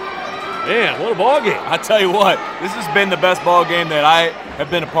 Man, what a ball game. I tell you what, this has been the best ball game that I have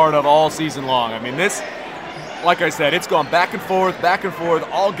been a part of all season long. I mean, this, like I said, it's gone back and forth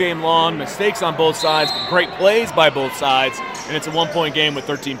all game long. Mistakes on both sides, great plays by both sides, and it's a 1-point game with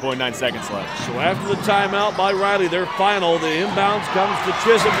 13.9 seconds left. So after the timeout by Riley, their final, the inbounds comes to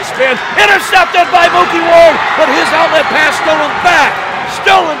Chisholm to spin. Intercepted by Mookie Ward, but his outlet pass stolen back.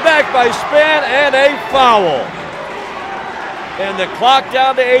 Stolen back by Span, and a foul. And the clock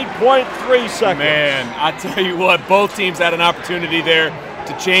down to 8.3 seconds. Man, I tell you what, both teams had an opportunity there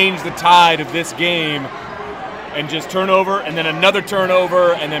to change the tide of this game and just turnover, and then another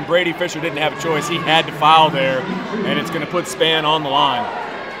turnover, and then Brady Fisher didn't have a choice. He had to foul there, and it's going to put Span on the line.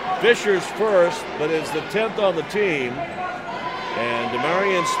 Fisher's first, but is the 10th on the team. And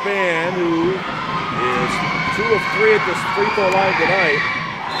Demarion Span, who is 2 of 3 at this free throw line tonight,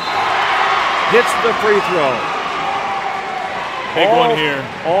 hits the free throw. Big one here.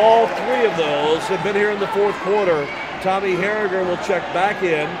 All 3 of those have been here in the fourth quarter. Tommy Herringer will check back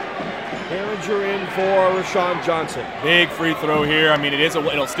in. Herringer in for Rashawn Johnson. Big free throw here. I mean,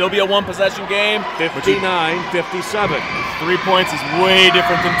 it'll still be a one-possession game. 59-57. 3 points is way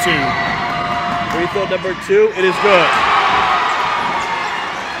different than 2. Free throw number 2, it is good.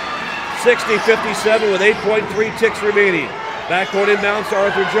 60-57 with 8.3 ticks remaining. Backcourt inbounds to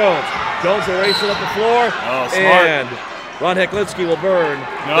Arthur Jones. Jones will race it up the floor. Oh, smart. And Ron Heklinski will burn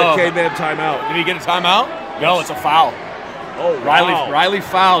the K-Man timeout. Did he get a timeout? No, it's a foul. Oh, wow. Riley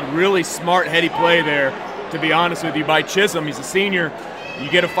fouled. Really smart, heady play there, to be honest with you, by Chisholm. He's a senior. You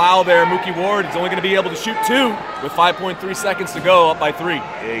get a foul there. Mookie Ward is only going to be able to shoot 2 with 5.3 seconds to go, up by 3.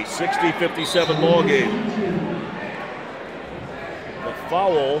 A 60-57 ball game. The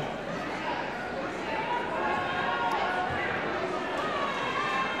foul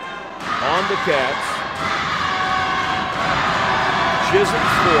on the Cats.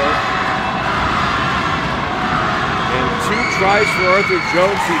 Chisholm's 4th. And 2 tries for Arthur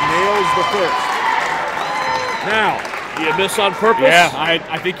Jones. He nails the first. Now, do you miss on purpose? Yeah,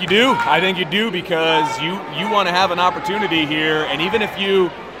 I think you do. I think you do, because you want to have an opportunity here, and even if you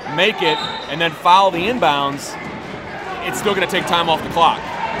make it and then foul the inbounds, it's still going to take time off the clock.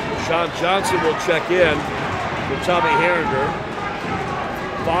 Sean Johnson will check in for Tommy Herringer.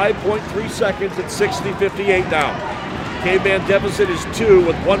 5.3 seconds at 60-58 now. K-Man deficit is 2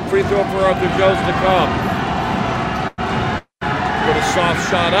 with 1 free throw for Arthur Jones to come. Put a soft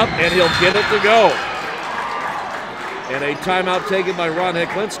shot up, and he'll get it to go. And a timeout taken by Ron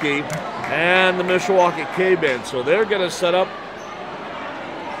Heklinski and the Mishawaka K-Man. So they're going to set up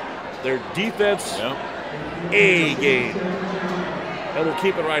their defense A game. And we'll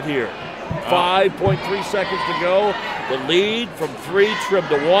keep it right here. 5.3 seconds to go. The lead from 3 trimmed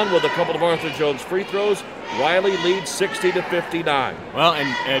to 1 with a couple of Arthur Jones free throws. Riley leads 60-59. Well,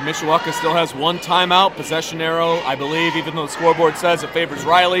 and Mishawaka still has 1 timeout, possession arrow, I believe, even though the scoreboard says it favors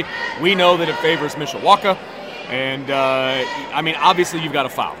Riley. We know that it favors Mishawaka. And, I mean, obviously you've got a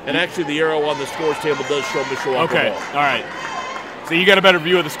foul. And actually the arrow on the scores table does show Mishawaka Okay, ball. all right. So you got a better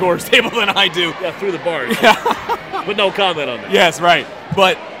view of the scores table than I do. Yeah, through the bars. But no comment on that. Yes, right.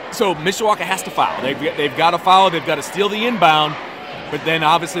 But so Mishawaka has to foul. They've got to foul. They've got to steal the inbound. But then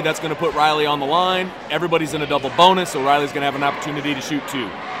obviously that's going to put Riley on the line. Everybody's in a double bonus, so Riley's going to have an opportunity to shoot 2.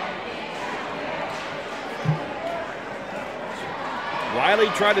 Riley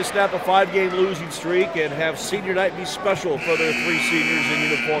tried to snap a 5-game losing streak and have senior night be special for their 3 seniors in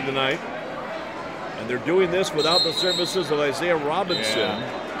uniform tonight. And they're doing this without the services of Isaiah Robinson,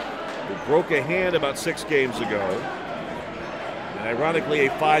 who broke a hand about 6 games ago. And ironically, a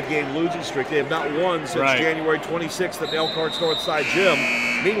 5-game losing streak. They have not won since January 26th at the Elkhart Northside Gym.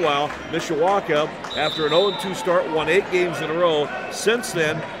 Meanwhile, Mishawaka, after an 0-2 start, won 8 games in a row. Since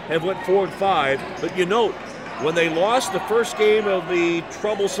then, have went 4-5. But you note, when they lost the first game of the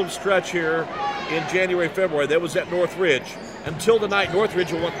troublesome stretch here in January, February, that was at Northridge. Until tonight,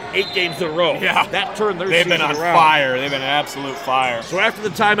 Northridge won 8 games in a row. Yeah. That turned their season around. They've been on fire. They've been an absolute fire. So after the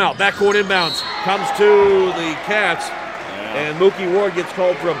timeout, backcourt inbounds comes to the Cats. And Mookie Ward gets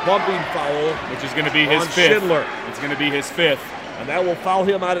called for a bumping foul. Which is going to be his 5th. Schindler. It's going to be his 5th. And that will foul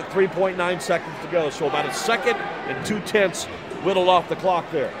him out at 3.9 seconds to go. So about a second and 2/10 whittled off the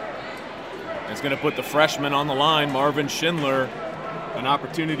clock there. It's going to put the freshman on the line, Marvin Schindler. An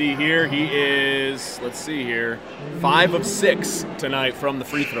opportunity here. He is, let's see here, 5 of 6 tonight from the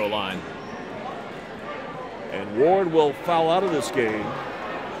free throw line. And Ward will foul out of this game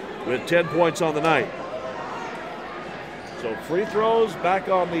with 10 points on the night. So free throws back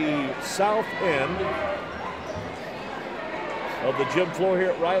on the south end of the gym floor here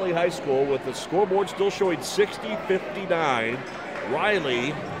at Riley High School, with the scoreboard still showing 60-59.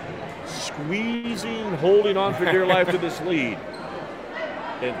 Riley squeezing, holding on for dear life to this lead.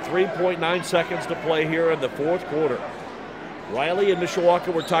 And 3.9 seconds to play here in the 4th quarter. Riley and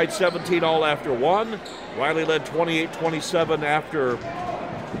Mishawaka were tied 17 all after 1. Riley led 28-27 after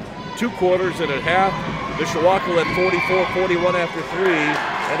 2 quarters and a half. Mishawaka led 44-41 after 3.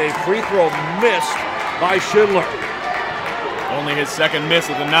 And a free throw missed by Schindler. Only his 2nd miss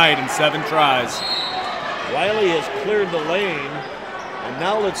of the night in 7 tries. Riley has cleared the lane. And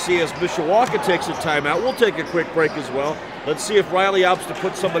now let's see, as Mishawaka takes a timeout. We'll take a quick break as well. Let's see if Riley opts to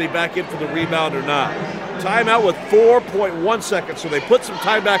put somebody back in for the rebound or not. Timeout with 4.1 seconds, so they put some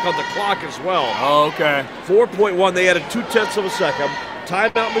time back on the clock as well. Oh, okay. 4.1, they added 0.2 of a second.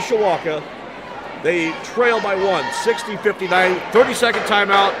 Timeout Mishawaka. They trail by 1, 60-59. 30-second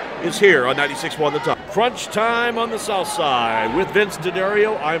timeout is here on 96.1 The Top. Crunch time on the south side with Vince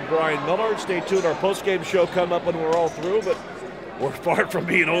D'Addario. I'm Brian Miller. Stay tuned. Our post-game show coming up when we're all through, but we're far from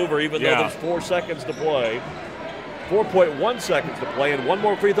being over, even though there's 4 seconds to play. 4.1 seconds to play, and one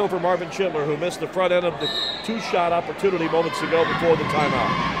more free throw for Marvin Schindler, who missed the front end of the two-shot opportunity moments ago before the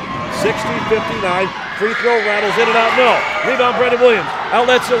timeout. 60-59, free throw rattles in and out, no. Rebound, Brendan Williams,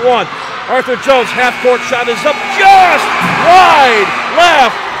 outlets at one. Arthur Jones, half-court shot is up, just wide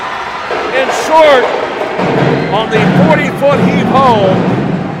left and short on the 40-foot heave home.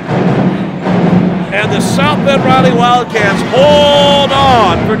 And the South Bend Riley Wildcats hold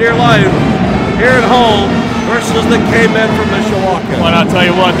on for dear life here at home versus the K-Men from Mishawaka. Well, I'll tell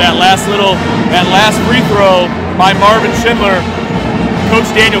you what, that last free throw by Marvin Schindler, Coach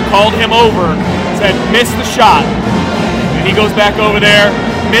Daniel called him over, said, miss the shot. And he goes back over there,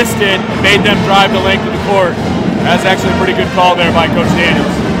 missed it, and made them drive the length of the court. That's actually a pretty good call there by Coach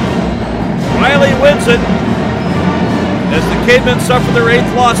Daniels. Riley wins it as the K-Men suffer their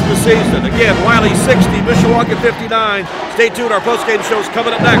 8th loss of the season. Again, Riley 60, Mishawaka 59. Stay tuned, our postgame show's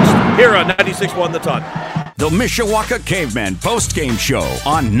coming up next here on 96.1 The Ton. The Mishawaka Cavemen postgame show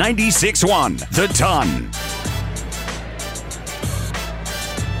on 96.1 The Ton.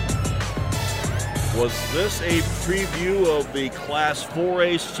 Was this a preview of the Class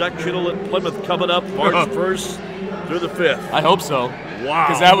 4A sectional at Plymouth coming up March 1st through the 5th? I hope so. Wow.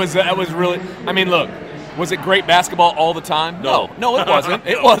 Because that was really, I mean, look, was it great basketball all the time? No, it wasn't.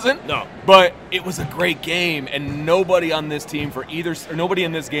 It wasn't. No. But it was a great game, and nobody on this team nobody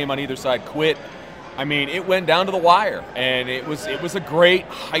in this game on either side quit. I mean, it went down to the wire, and it was a great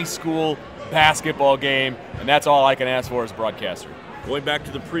high school basketball game, and that's all I can ask for as a broadcaster. Going back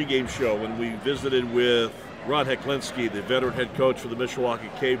to the pregame show when we visited with Ron Heklinski, the veteran head coach for the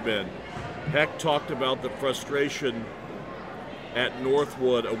Mishawaka Cavemen, Heck talked about the frustration at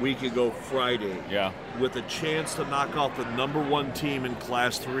Northwood a week ago Friday. Yeah. With a chance to knock off the number 1 team in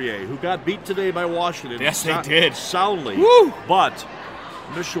Class 3A, who got beat today by Washington. Yes, they did. Soundly. Woo! But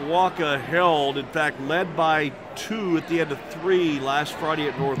Mishawaka held, in fact, led by 2 at the end of 3 last Friday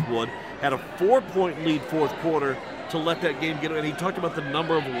at Northwood, had a 4-point lead fourth quarter to let that game get, and he talked about the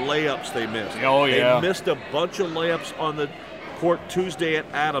number of layups they missed. Oh, yeah. They missed a bunch of layups on the court Tuesday at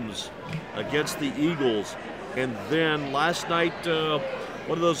Adams against the Eagles. And then last night,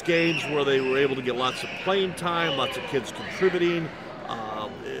 one of those games where they were able to get lots of playing time, lots of kids contributing,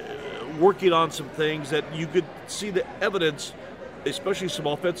 working on some things that you could see the evidence, especially some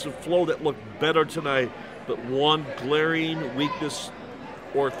offensive flow that looked better tonight. But one glaring weakness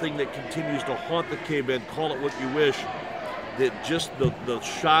or thing that continues to haunt the K-Men, call it what you wish, that just the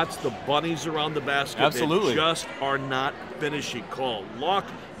shots, the bunnies around the basket, absolutely, that just are not finishing. Call it luck,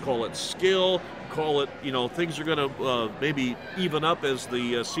 call it skill, call it, things are going to maybe even up as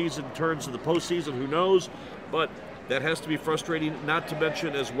the season turns to the postseason, who knows, but that has to be frustrating, not to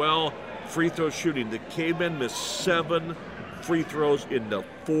mention as well free throw shooting. The K-Men missed 7 free throws in the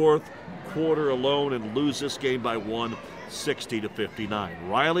fourth quarter alone and lose this game by 1, 60-59.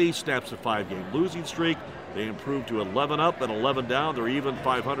 Riley snaps a 5-game losing streak. They improved to 11 up and 11 down. They're even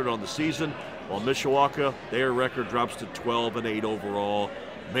 500 on the season, while Mishawaka, their record drops to 12-8 overall.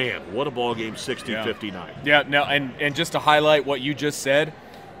 Man, what a ball game, 60-59. Yeah, no, and just to highlight what you just said,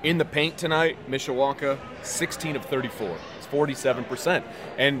 in the paint tonight, Mishawaka, 16 of 34. It's 47%.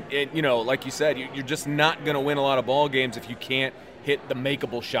 And like you said, you're just not going to win a lot of ball games if you can't hit the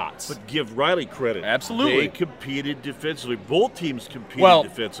makeable shots. But give Riley credit. Absolutely. They competed defensively. Both teams competed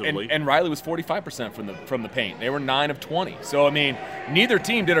defensively. And Riley was 45% from the paint. They were 9 of 20. So, I mean, neither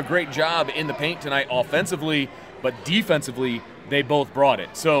team did a great job in the paint tonight offensively, but defensively, they both brought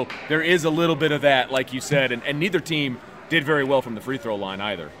it. So there is a little bit of that, like you said, and neither team did very well from the free throw line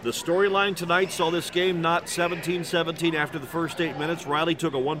either. The storyline tonight saw this game not 17-17 after the first 8 minutes. Riley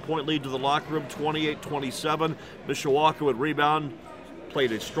took a 1-point lead to the locker room, 28-27. Mishawaka would rebound,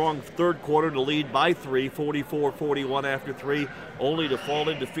 played a strong third quarter to lead by 3, 44-41 after 3, only to fall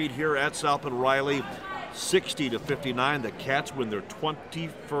in defeat here at South Bend Riley, 60-59. The Cats win their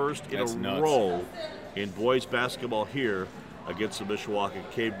 21st in a row in boys basketball here against the Mishawaka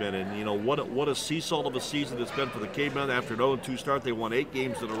Cavemen. And what a seesaw of a season it's been for the Cavemen. After an 0-2 start, they won 8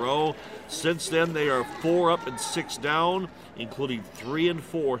 games in a row. Since then, they are 4 up and 6 down, including 3 and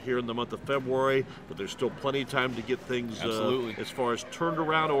 4 here in the month of February. But there's still plenty of time to get things as far as turned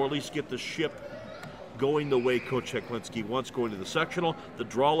around, or at least get the ship going the way Coach Heklinski wants, going to the sectional. The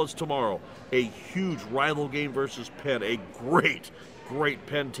draw is tomorrow. A huge rival game versus Penn. A great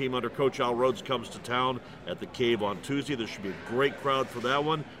Penn team under Coach Al Rhodes comes to town at the Cave on Tuesday. There should be a great crowd for that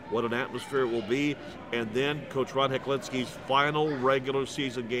one. What an atmosphere it will be. And then Coach Ron Heklinski's final regular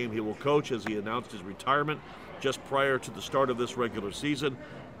season game he will coach, as he announced his retirement just prior to the start of this regular season.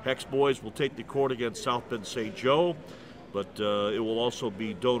 Heck's boys will take the court against South Bend St. Joe, but it will also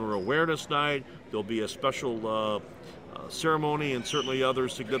be donor awareness night. There'll be a special ceremony, and certainly other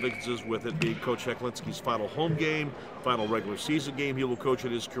significances with it being Coach Heklinski's final home game, final regular season game he will coach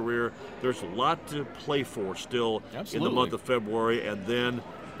in his career. There's a lot to play for still in the month of February, and then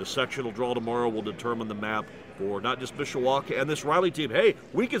the sectional draw tomorrow will determine the map for not just Mishawaka and this Riley team. Hey,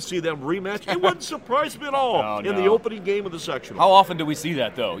 we could see them rematch. It wouldn't surprise me at all in the opening game of the sectional. How often do we see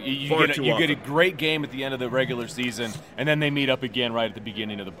that, though? You get a great game at the end of the regular season, and then they meet up again right at the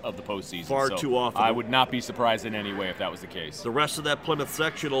beginning of the postseason. Far too often. I would not be surprised in any way if that was the case. The rest of that Plymouth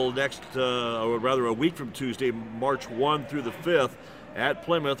sectional next, or rather a week from Tuesday, March 1 through the 5th, at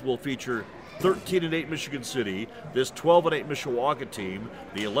Plymouth will feature 13-8 Michigan City, this 12-8 Mishawaka team,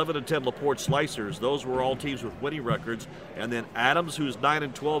 the 11-10 LaPorte Slicers. Those were all teams with winning records. And then Adams, who's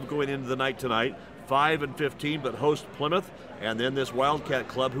 9-12 going into the night tonight, 5-15, but host Plymouth. And then this Wildcat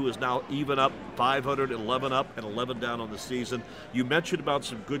club, who is now even up, 500, 11 up, and 11 down on the season. You mentioned about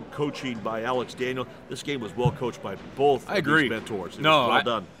some good coaching by Alex Daniel. This game was well coached by both of these mentors. Well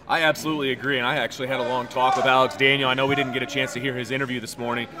done. I absolutely agree, and I actually had a long talk with Alex Daniel. I know we didn't get a chance to hear his interview this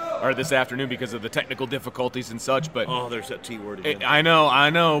morning or this afternoon because of the technical difficulties and such. But there's that T word again. I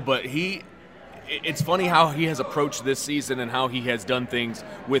know, but it's funny how he has approached this season and how he has done things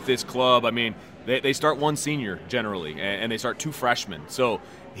with this club. I mean, they start one senior generally, and they start two freshmen. So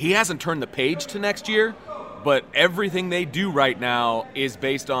he hasn't turned the page to next year, but everything they do right now is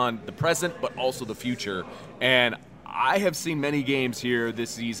based on the present but also the future. And I have seen many games here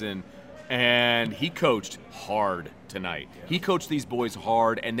this season, and he coached hard tonight. Yeah. He coached these boys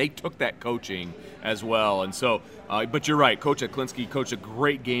hard, and they took that coaching as well. And so, but you're right, Coach Heklinski coached a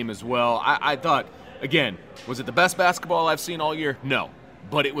great game as well. I thought, again, was it the best basketball I've seen all year? No.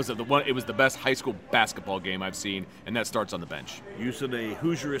 But it was the best high school basketball game I've seen, and that starts on the bench. Using a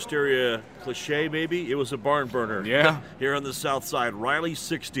Hoosier Hysteria cliche, maybe, it was a barn burner. Yeah. Here on the south side, Riley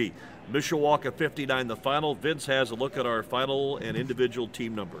 60, Mishawaka 59 the final. Vince has a look at our final and individual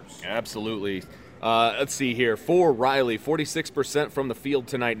team numbers. Absolutely. Let's see here. For Riley, 46% from the field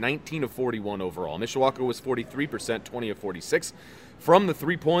tonight, 19 of 41 overall. Mishawaka was 43%, 20 of 46. From the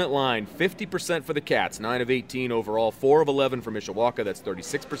three-point line, 50% for the Cats, 9 of 18 overall, 4 of 11 for Mishawaka, that's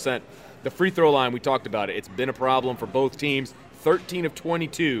 36%. The free throw line, we talked about it. It's been a problem for both teams, 13 of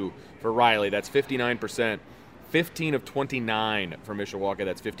 22 for Riley, that's 59%. 15 of 29 for Mishawaka,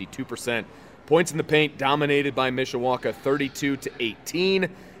 that's 52%. Points in the paint dominated by Mishawaka, 32-18.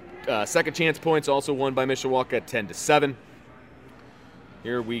 Second chance points also won by Mishawaka, 10-7.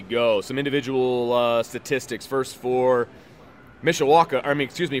 Here we go. Some individual statistics. First for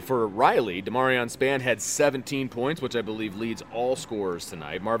for Riley, Demarion Span had 17 points, which I believe leads all scorers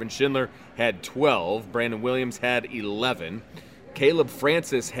tonight. Marvin Schindler had 12. Brandon Williams had 11. Caleb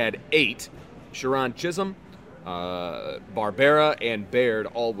Francis had 8. Sharon Chisholm, Barbera, and Baird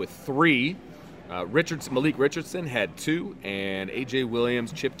all with 3. Malik Richardson had 2, and A.J.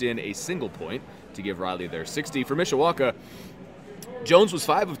 Williams chipped in a single point to give Riley their 60. For Mishawaka, Jones was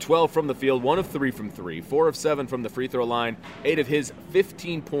 5 of 12 from the field, 1 of 3 from 3, 4 of 7 from the free throw line. 8 of his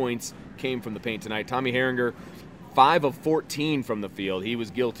 15 points came from the paint tonight. Tommy Herringer, 5 of 14 from the field. He was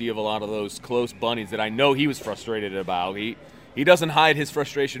guilty of a lot of those close bunnies that I know he was frustrated about. He doesn't hide his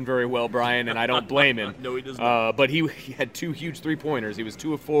frustration very well, Brian, and I don't blame him. No, he does not. But he had 2 huge three-pointers. He was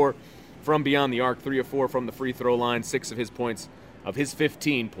 2 of 4 from beyond the arc, 3 of 4 from the free throw line. 6 of his points, of his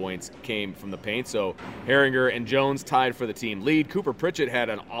 15 points, came from the paint. So Herringer and Jones tied for the team lead. Cooper Pritchett had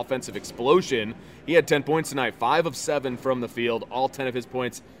an offensive explosion. He had 10 points tonight, 5 of 7 from the field. All 10 of his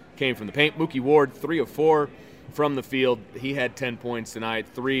points came from the paint. Mookie Ward, 3 of 4 from the field. He had 10 points tonight.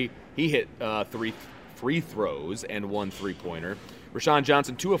 He hit 3 free throws and 1 three-pointer. Rashawn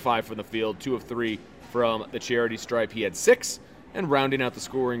Johnson, 2 of 5 from the field, 2 of 3 from the charity stripe. He had 6. And rounding out the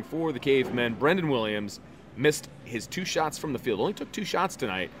scoring for the Cavemen, Brendan Williams missed his 2 shots from the field. Only took 2 shots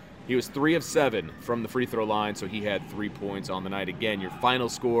tonight. He was 3 of 7 from the free throw line, so he had 3 points on the night. Again, your final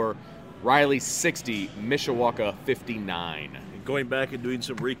score, Riley 60, Mishawaka 59. Going back and doing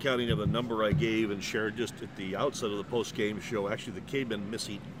some recounting of a number I gave and shared just at the outset of the post-game show, actually the Cavemen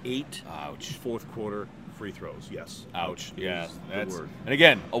missing 8 fourth quarter free throws. Yes. Ouch. Yeah. That's the word. And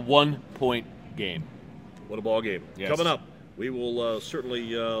again, a 1-point game. What a ball game. Yes. Coming up, we will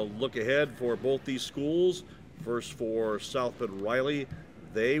certainly look ahead for both these schools. First for South Bend Riley.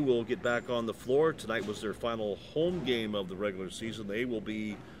 They will get back on the floor. Tonight was their final home game of the regular season. They will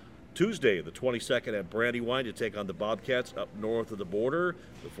be Tuesday, the 22nd, at Brandywine to take on the Bobcats up north of the border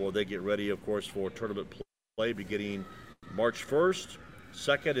before they get ready, of course, for tournament play beginning March 1st,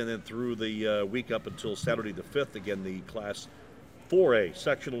 2nd, and then through the week up until Saturday the 5th. Again, the Class 4A,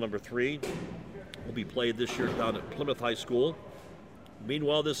 sectional number 3, will be played this year down at Plymouth High School.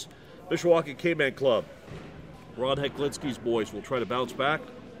 Meanwhile, this Mishawaka Caveman Club Ron Heklinski's boys will try to bounce back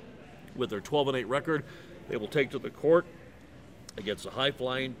with their 12-8 record. They will take to the court against the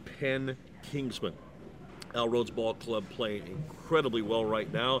high-flying Penn Kingsmen. Al Rhodes Ball Club playing incredibly well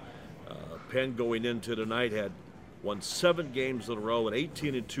right now. Penn going into tonight had won 7 games in a row, an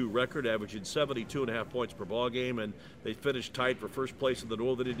 18-2 record, averaging 72.5 points per ball game, and they finished tied for first place in the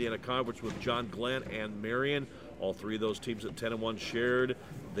Northern Indiana Conference with John Glenn and Marion. All 3 of those teams at 10-1 shared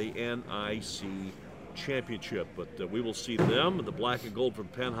the NIC championship, but we will see them, the black and gold from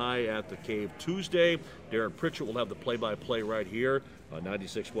Penn High, at the Cave Tuesday. Darren Pritchett will have the play-by-play right here on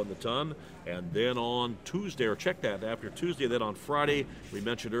 96.1 The Ton. And then on Tuesday, or check that, after Tuesday, then on Friday, we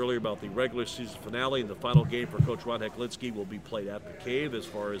mentioned earlier about the regular season finale, and the final game for Coach Ron Heklinski will be played at the Cave as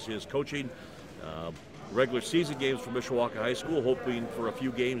far as his coaching. Regular season games for Mishawaka High School, hoping for a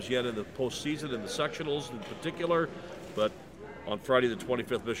few games yet in the postseason, in the sectionals in particular. But on Friday the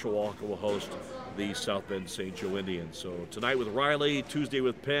 25th, Mishawaka will host the South Bend St. Joe Indians. So tonight with Riley, Tuesday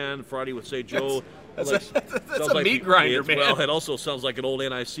with Penn, Friday with St. Joe. That's a meat grinder, man. Well, it also sounds like an old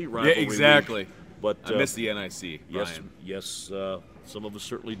NIC rivalry. Yeah, exactly. But I miss the NIC. Yes, some of us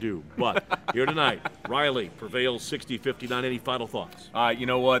certainly do. But here tonight, Riley prevails 60-59. Any final thoughts? You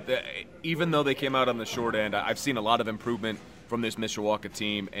know what? Even though they came out on the short end, I've seen a lot of improvement from this Mishawaka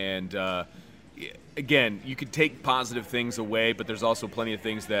team, and again, you could take positive things away, but there's also plenty of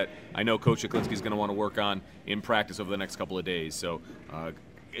things that I know Coach Heklinski is going to want to work on in practice over the next couple of days. So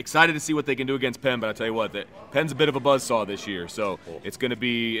excited to see what they can do against Penn, but I tell you what, Penn's a bit of a buzzsaw this year, so it's going to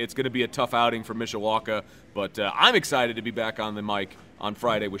be a tough outing for Mishawaka. But I'm excited to be back on the mic on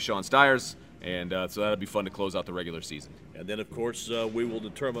Friday with Sean Stiers, and so that'll be fun to close out the regular season. And then, of course, we will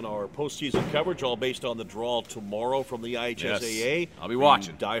determine our postseason coverage, all based on the draw tomorrow from the IHSAA. Yes, I'll be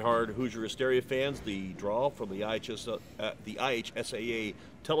watching. Diehard Hoosier Hysteria fans, the draw from the IHSAA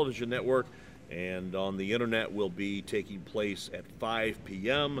television network, and on the internet will be taking place at 5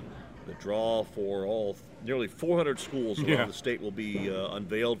 p.m. The draw for nearly 400 schools around the state will be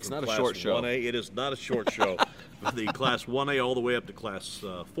unveiled. It's from not Class a short show. 1A. It is not a short show. The Class 1A all the way up to Class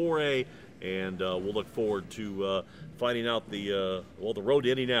 4A. And we'll look forward to finding out the road to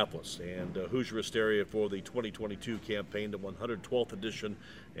Indianapolis and Hoosier Hysteria for the 2022 campaign, the 112th edition,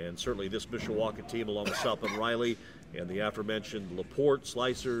 and certainly this Mishawaka team along with South Bend Riley and the aforementioned LaPorte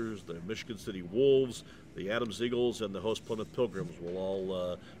Slicers, the Michigan City Wolves, the Adams Eagles, and the host Plymouth Pilgrims will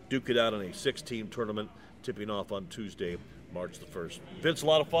all duke it out in a 6-team tournament tipping off on Tuesday, March the 1st. Vince, a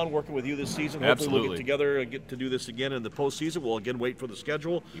lot of fun working with you this season. Absolutely. Hopefully we'll get together and get to do this again in the postseason. We'll again wait for the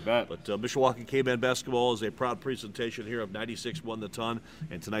schedule. You bet. But Mishawaka K-Man Basketball is a proud presentation here of 96.1 The Ton.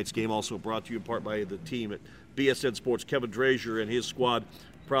 And tonight's game also brought to you in part by the team at BSN Sports. Kevin Drazier and his squad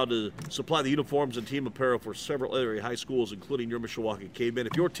proud to supply the uniforms and team apparel for several area high schools, including your Mishawaka K-Man.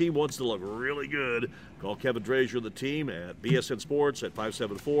 If your team wants to look really good, call Kevin Drazier and the team at BSN Sports at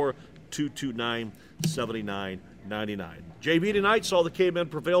 574-229-7999. JV tonight saw the K-Men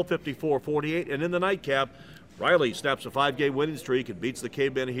prevail 54-48, and in the nightcap, Riley snaps a 5-game winning streak and beats the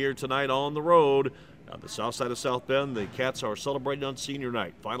K-Men here tonight on the road. On the south side of South Bend, the Cats are celebrating on senior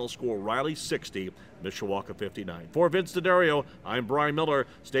night. Final score, Riley 60, Mishawaka 59. For Vince D'Addario, I'm Brian Miller.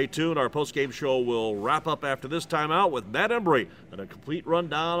 Stay tuned. Our postgame show will wrap up after this timeout with Matt Embry and a complete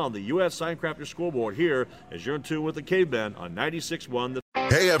rundown on the U.S. Signcrafters scoreboard here as you're in tune with the K-Men on 96.1 The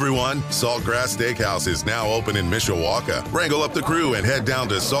Hey everyone, Saltgrass Steakhouse is now open in Mishawaka. Wrangle up the crew and head down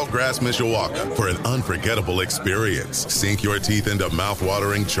to Saltgrass Mishawaka for an unforgettable experience. Sink your teeth into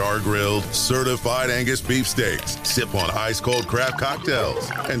mouth-watering char-grilled, certified Angus beef steaks. Sip on ice-cold craft cocktails.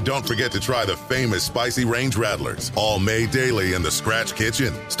 And don't forget to try the famous spicy range rattlers, all made daily in the Scratch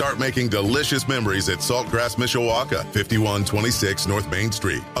Kitchen. Start making delicious memories at Saltgrass Mishawaka, 5126 North Main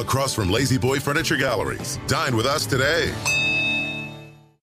Street, across from Lazy Boy Furniture Galleries. Dine with us today.